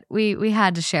little bit, we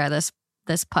had to share this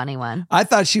punny one. I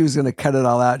thought she was going to cut it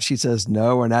all out. She says,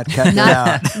 no, we're not cutting it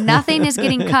out. Nothing is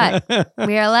getting cut.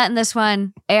 We are letting this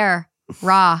one air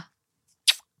raw.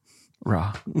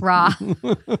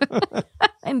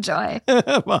 Enjoy.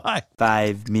 Bye.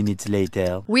 5 minutes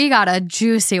later. We got a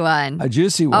juicy one. A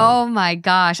juicy one. Oh my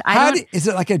gosh. Is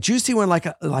it like a juicy one, like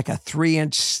a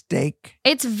 3-inch steak?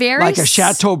 It's very like a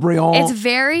Chateaubriand. It's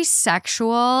very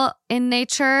sexual in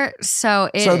nature. So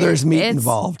there's meat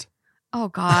involved. Oh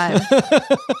God.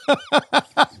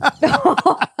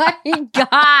 Oh my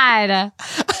God.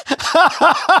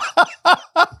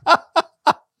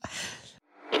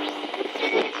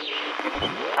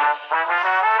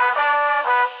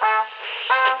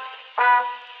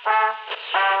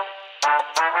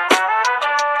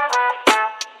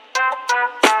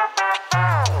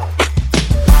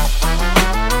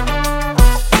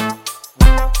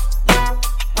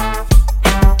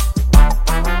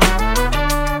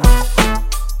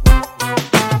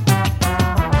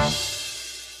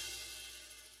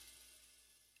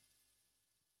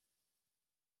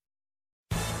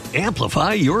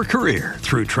 Amplify your career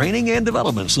through training and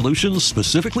development solutions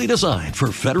specifically designed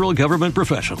for federal government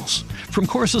professionals. From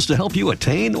courses to help you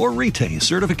attain or retain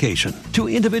certification, to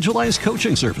individualized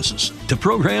coaching services, to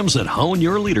programs that hone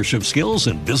your leadership skills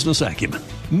and business acumen,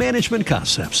 Management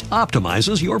Concepts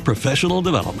optimizes your professional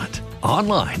development.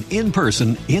 Online, in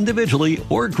person, individually,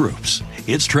 or groups,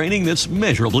 it's training that's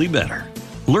measurably better.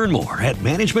 Learn more at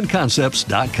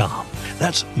managementconcepts.com.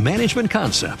 That's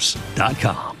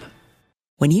managementconcepts.com.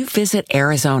 When you visit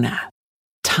Arizona,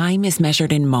 time is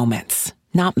measured in moments,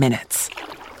 not minutes.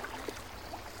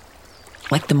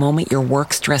 Like the moment your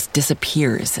work stress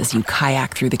disappears as you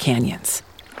kayak through the canyons.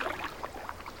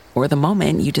 Or the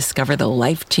moment you discover the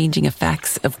life-changing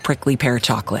effects of prickly pear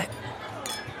chocolate.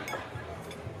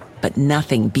 But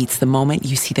nothing beats the moment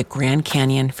you see the Grand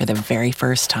Canyon for the very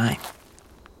first time.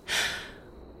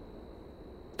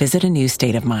 Visit a new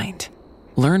state of mind.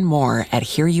 Learn more at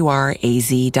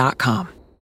hereyouareaz.com.